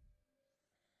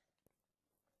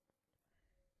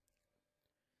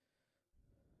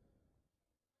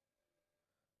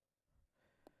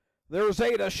 There's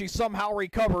Ada. She somehow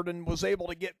recovered and was able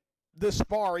to get this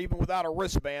far even without a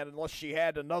wristband, unless she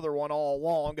had another one all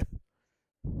along.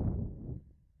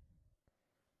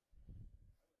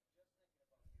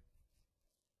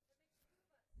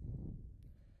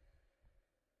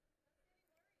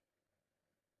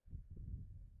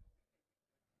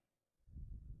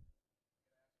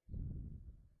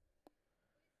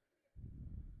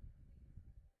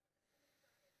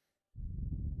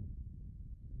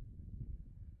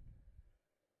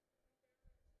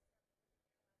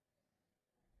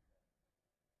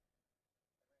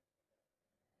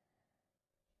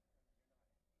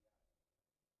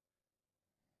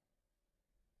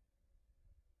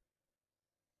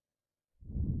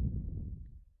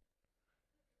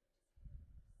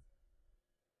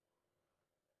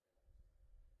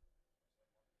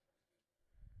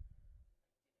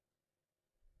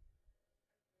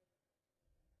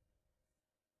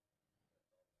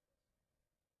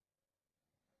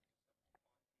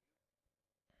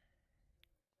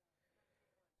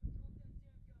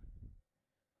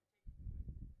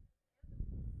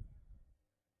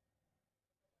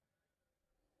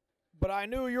 But I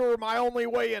knew you were my only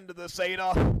way into this,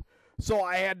 Ada. So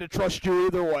I had to trust you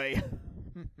either way.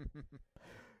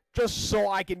 Just so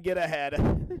I can get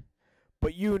ahead.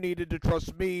 But you needed to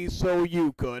trust me so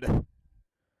you could.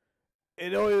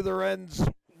 It either ends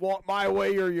my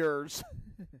way or yours.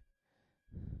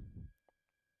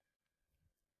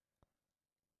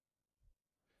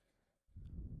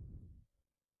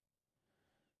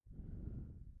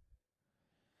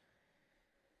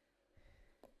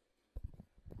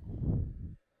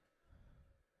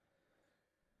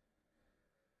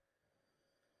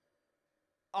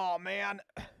 Oh man.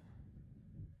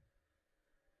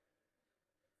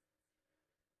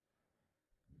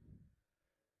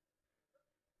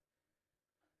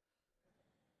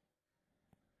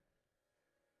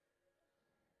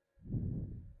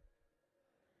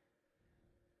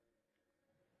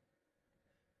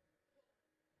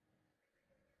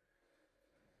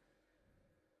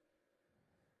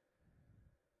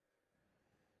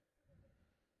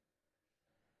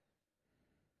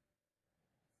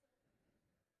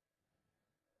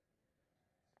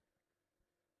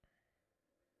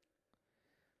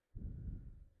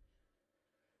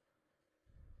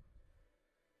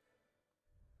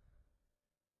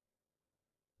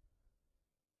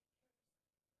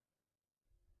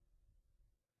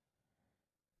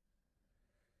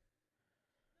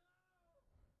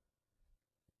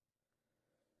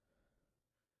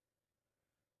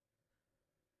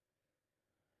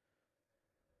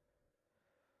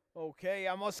 Okay,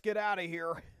 I must get out of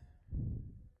here.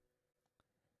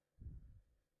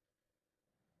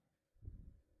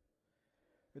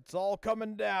 It's all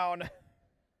coming down.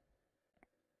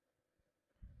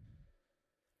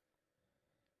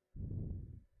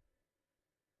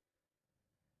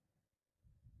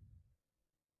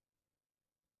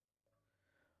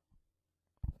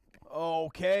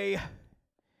 Okay.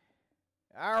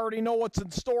 I already know what's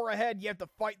in store ahead. You have to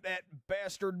fight that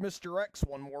bastard Mr. X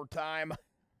one more time.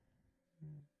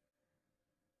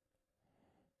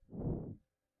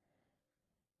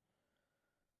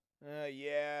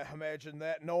 Yeah, imagine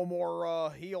that. No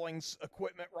more healing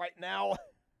equipment right now.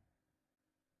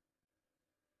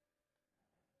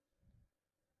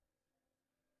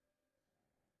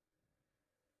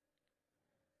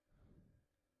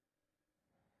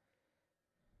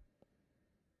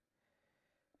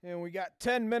 And we got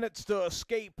 10 minutes to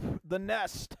escape the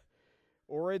nest,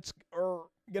 or it's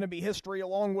going to be history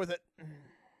along with it.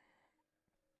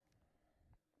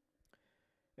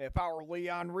 If I were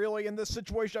Leon really in this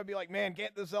situation, I'd be like, man,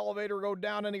 can't this elevator go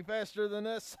down any faster than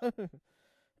this?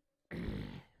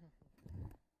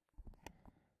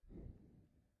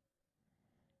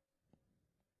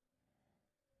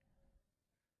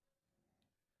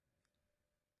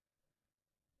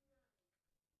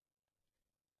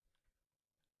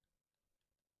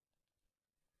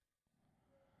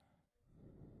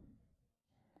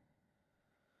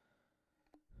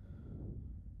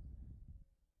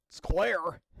 It's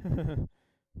Claire.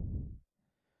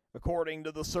 According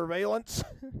to the surveillance.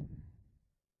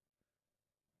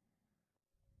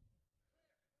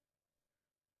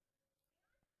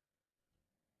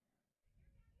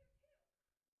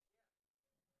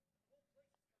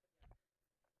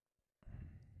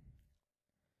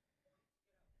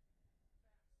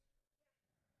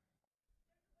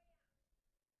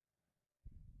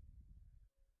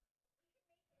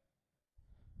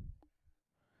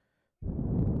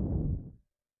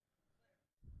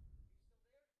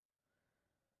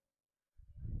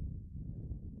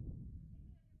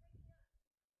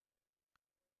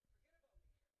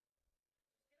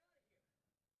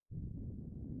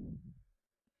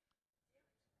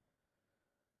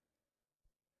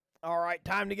 All right,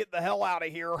 time to get the hell out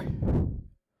of here.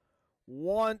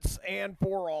 Once and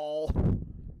for all.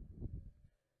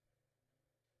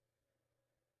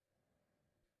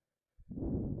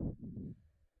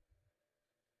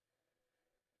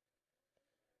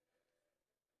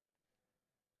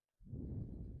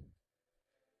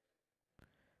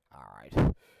 All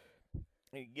right.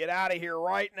 Get out of here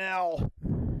right now.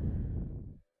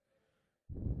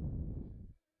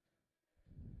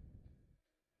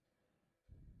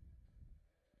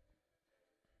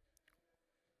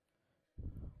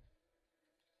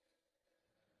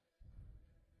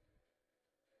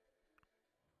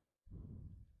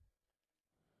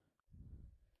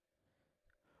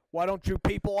 Why don't you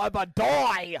people ever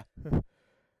die?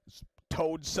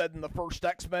 Toad said in the first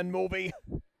X-Men movie.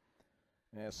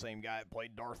 Yeah, same guy that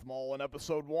played Darth Maul in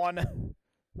episode 1.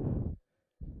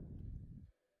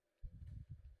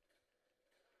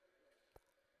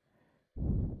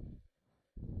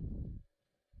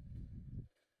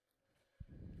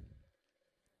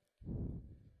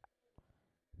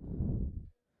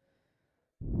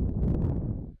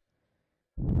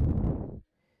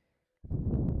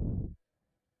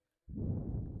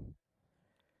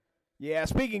 Yeah,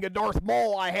 speaking of Darth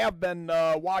Maul, I have been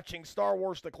watching Star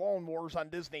Wars The Clone Wars on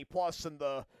Disney Plus, and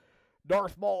the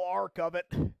Darth Maul arc of it.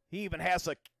 He even has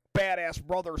a badass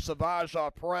brother, Savage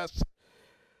Press.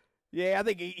 Yeah, I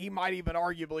think he might even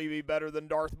arguably be better than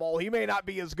Darth Maul. He may not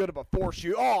be as good of a Force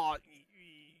user. Oh,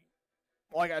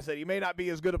 like I said, he may not be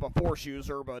as good of a Force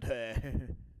user, but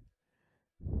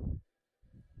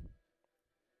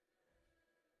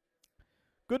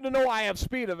good to know I have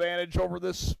speed advantage over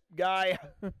this guy.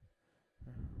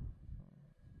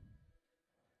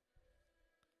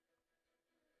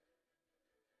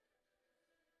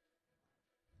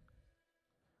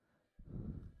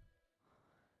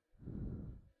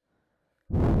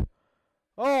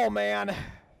 Oh, man.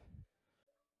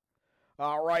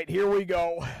 All right, here we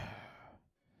go.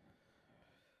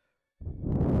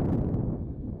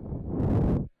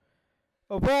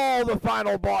 Of all the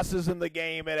final bosses in the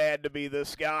game, it had to be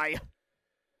this guy.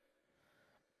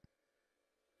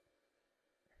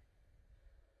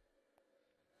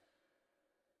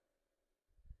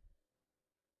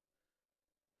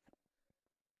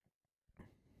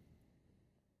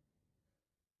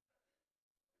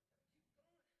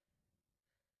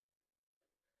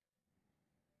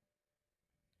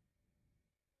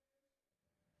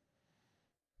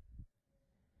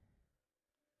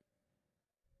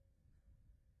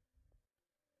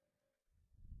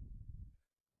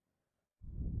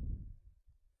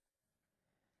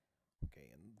 Okay,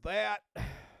 and that.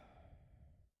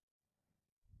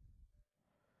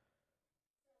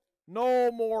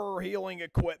 No more healing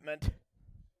equipment.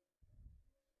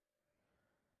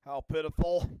 How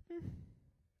pitiful.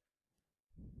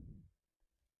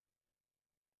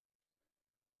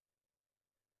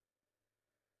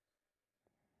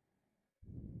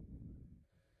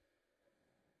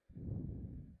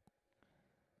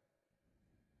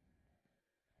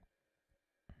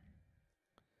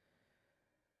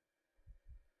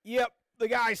 Yep, the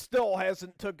guy still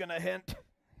hasn't taken a hint.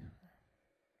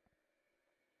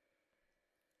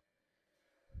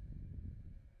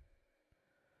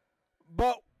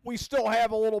 But we still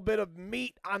have a little bit of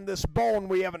meat on this bone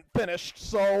we haven't finished,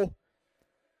 so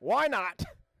why not?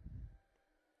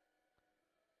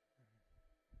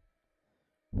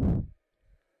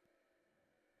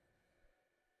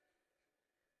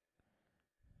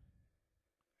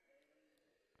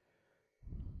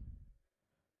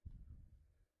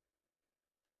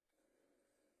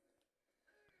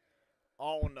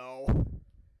 Oh no.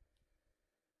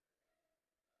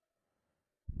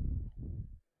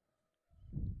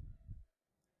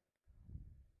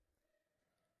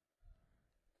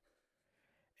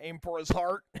 Aim for his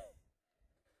heart.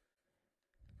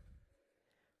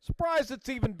 Surprised it's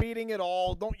even beating at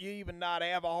all. Don't you even not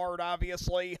have a heart,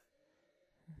 obviously?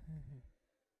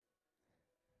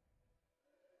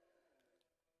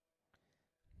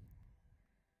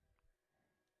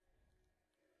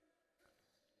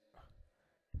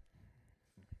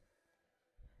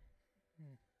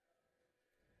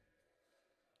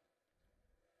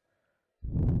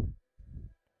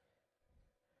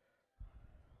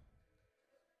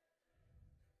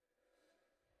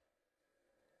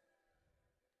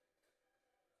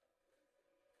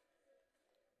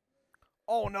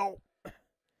 Oh, no.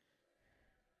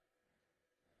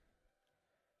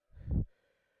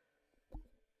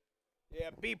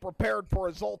 Yeah, be prepared for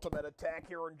his ultimate attack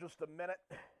here in just a minute.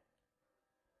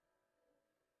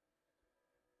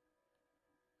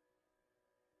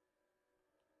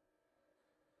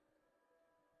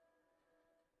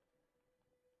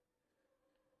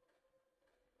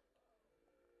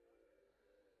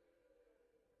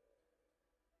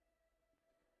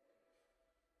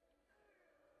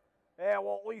 Yeah,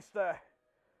 well, at least was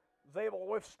able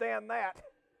to withstand that.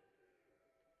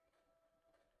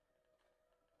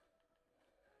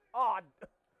 Oh,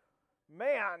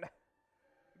 man.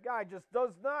 The guy just does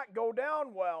not go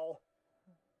down well.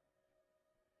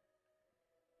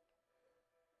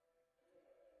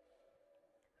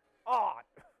 Oh,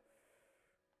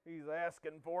 he's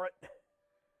asking for it.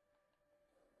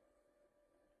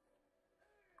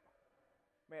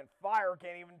 Man, fire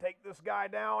can't even take this guy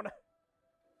down.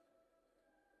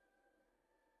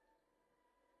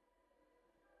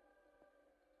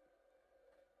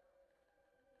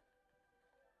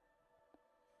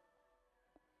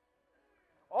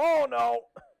 Oh, no.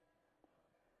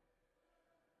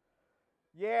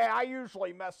 Yeah, I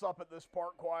usually mess up at this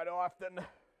part quite often.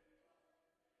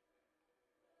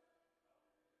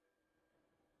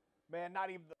 Man, not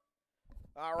even the...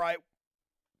 All right.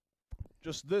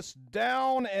 Just this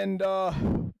down, and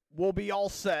we'll be all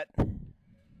set.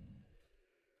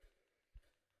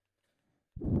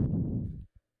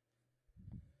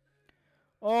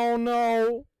 Oh,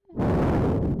 no.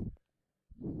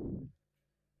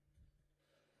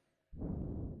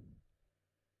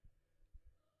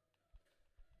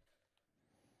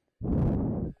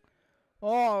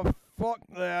 Oh, fuck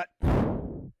that.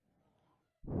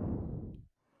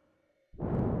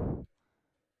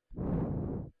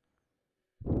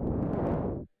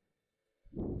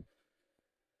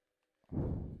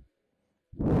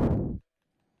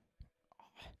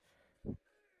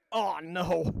 Oh,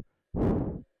 no.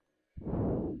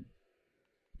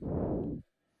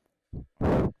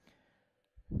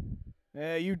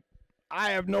 Yeah,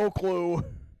 I have no clue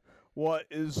what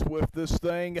is with this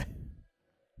thing.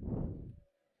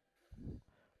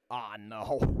 Ah,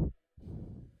 no.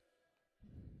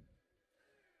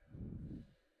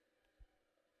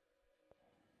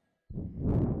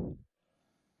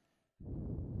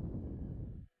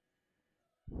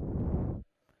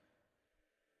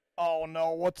 Oh,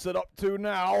 no, what's it up to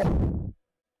now?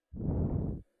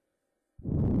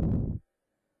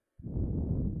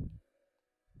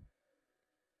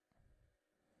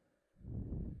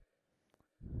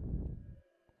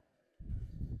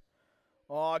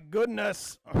 Oh,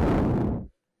 goodness.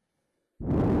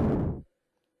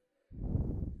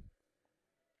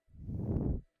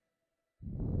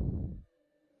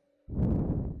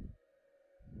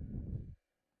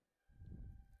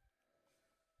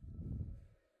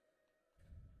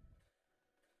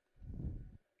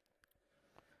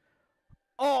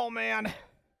 Oh, man.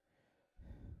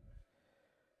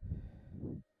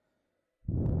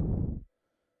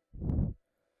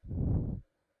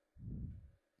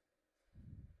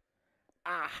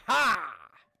 Aha!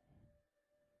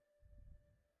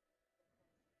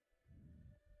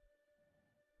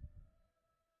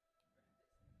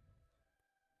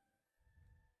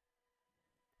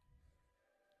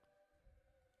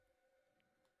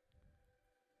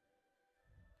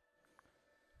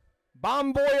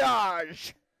 Bon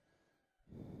voyage!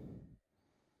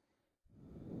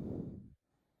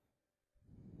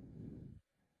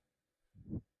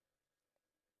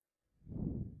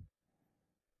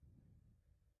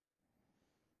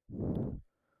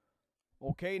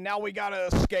 Okay, now we gotta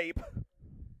escape.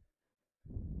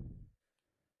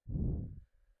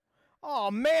 Oh,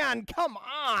 man, come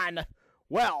on!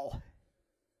 Well...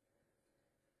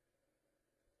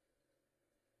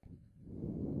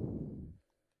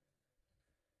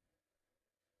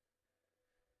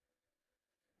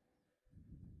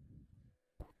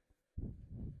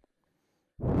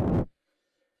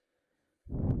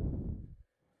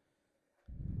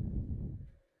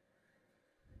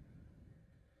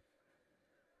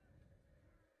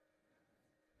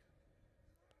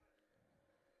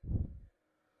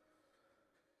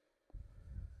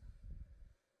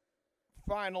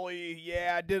 Finally,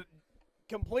 yeah, I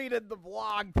completed the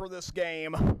vlog for this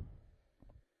game.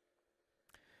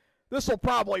 This will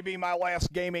probably be my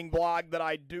last gaming vlog that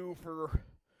I do for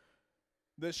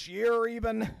this year,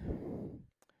 even.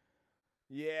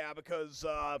 Yeah, because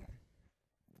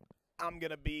I'm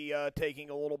going to be taking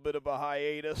a little bit of a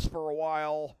hiatus for a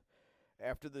while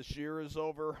after this year is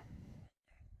over.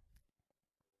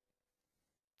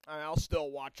 I'll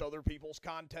still watch other people's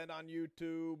content on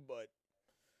YouTube, but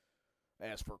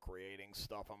As for creating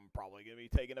stuff, I'm probably going to be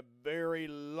taking a very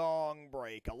long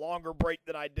break. A longer break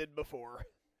than I did before.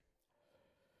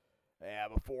 Yeah,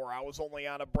 before I was only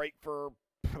on a break for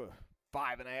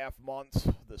 5.5 months.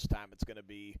 This time it's going to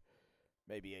be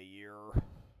maybe a year,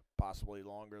 possibly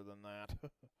longer than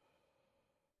that.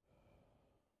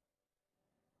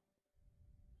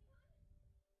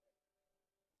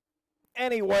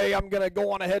 Anyway, I'm going to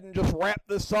go on ahead and just wrap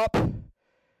this up.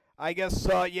 I guess,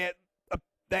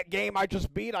 that game I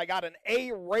just beat, I got an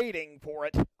A rating for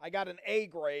it. I got an A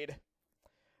grade.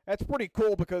 That's pretty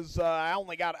cool because I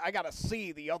got a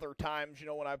C the other times,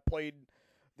 when I've played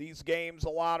these games a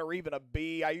lot, or even a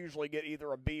B. I usually get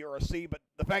either a B or a C, but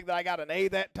the fact that I got an A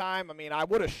that time, I mean, I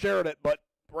would have shared it, but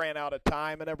ran out of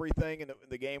time and everything, and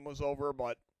the game was over.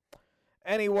 But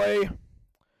anyway,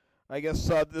 I guess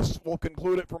this will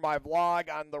conclude it for my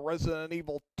vlog on the Resident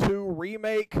Evil 2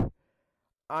 Remake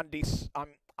on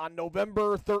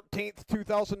November 13th,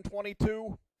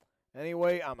 2022.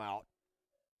 Anyway, I'm out.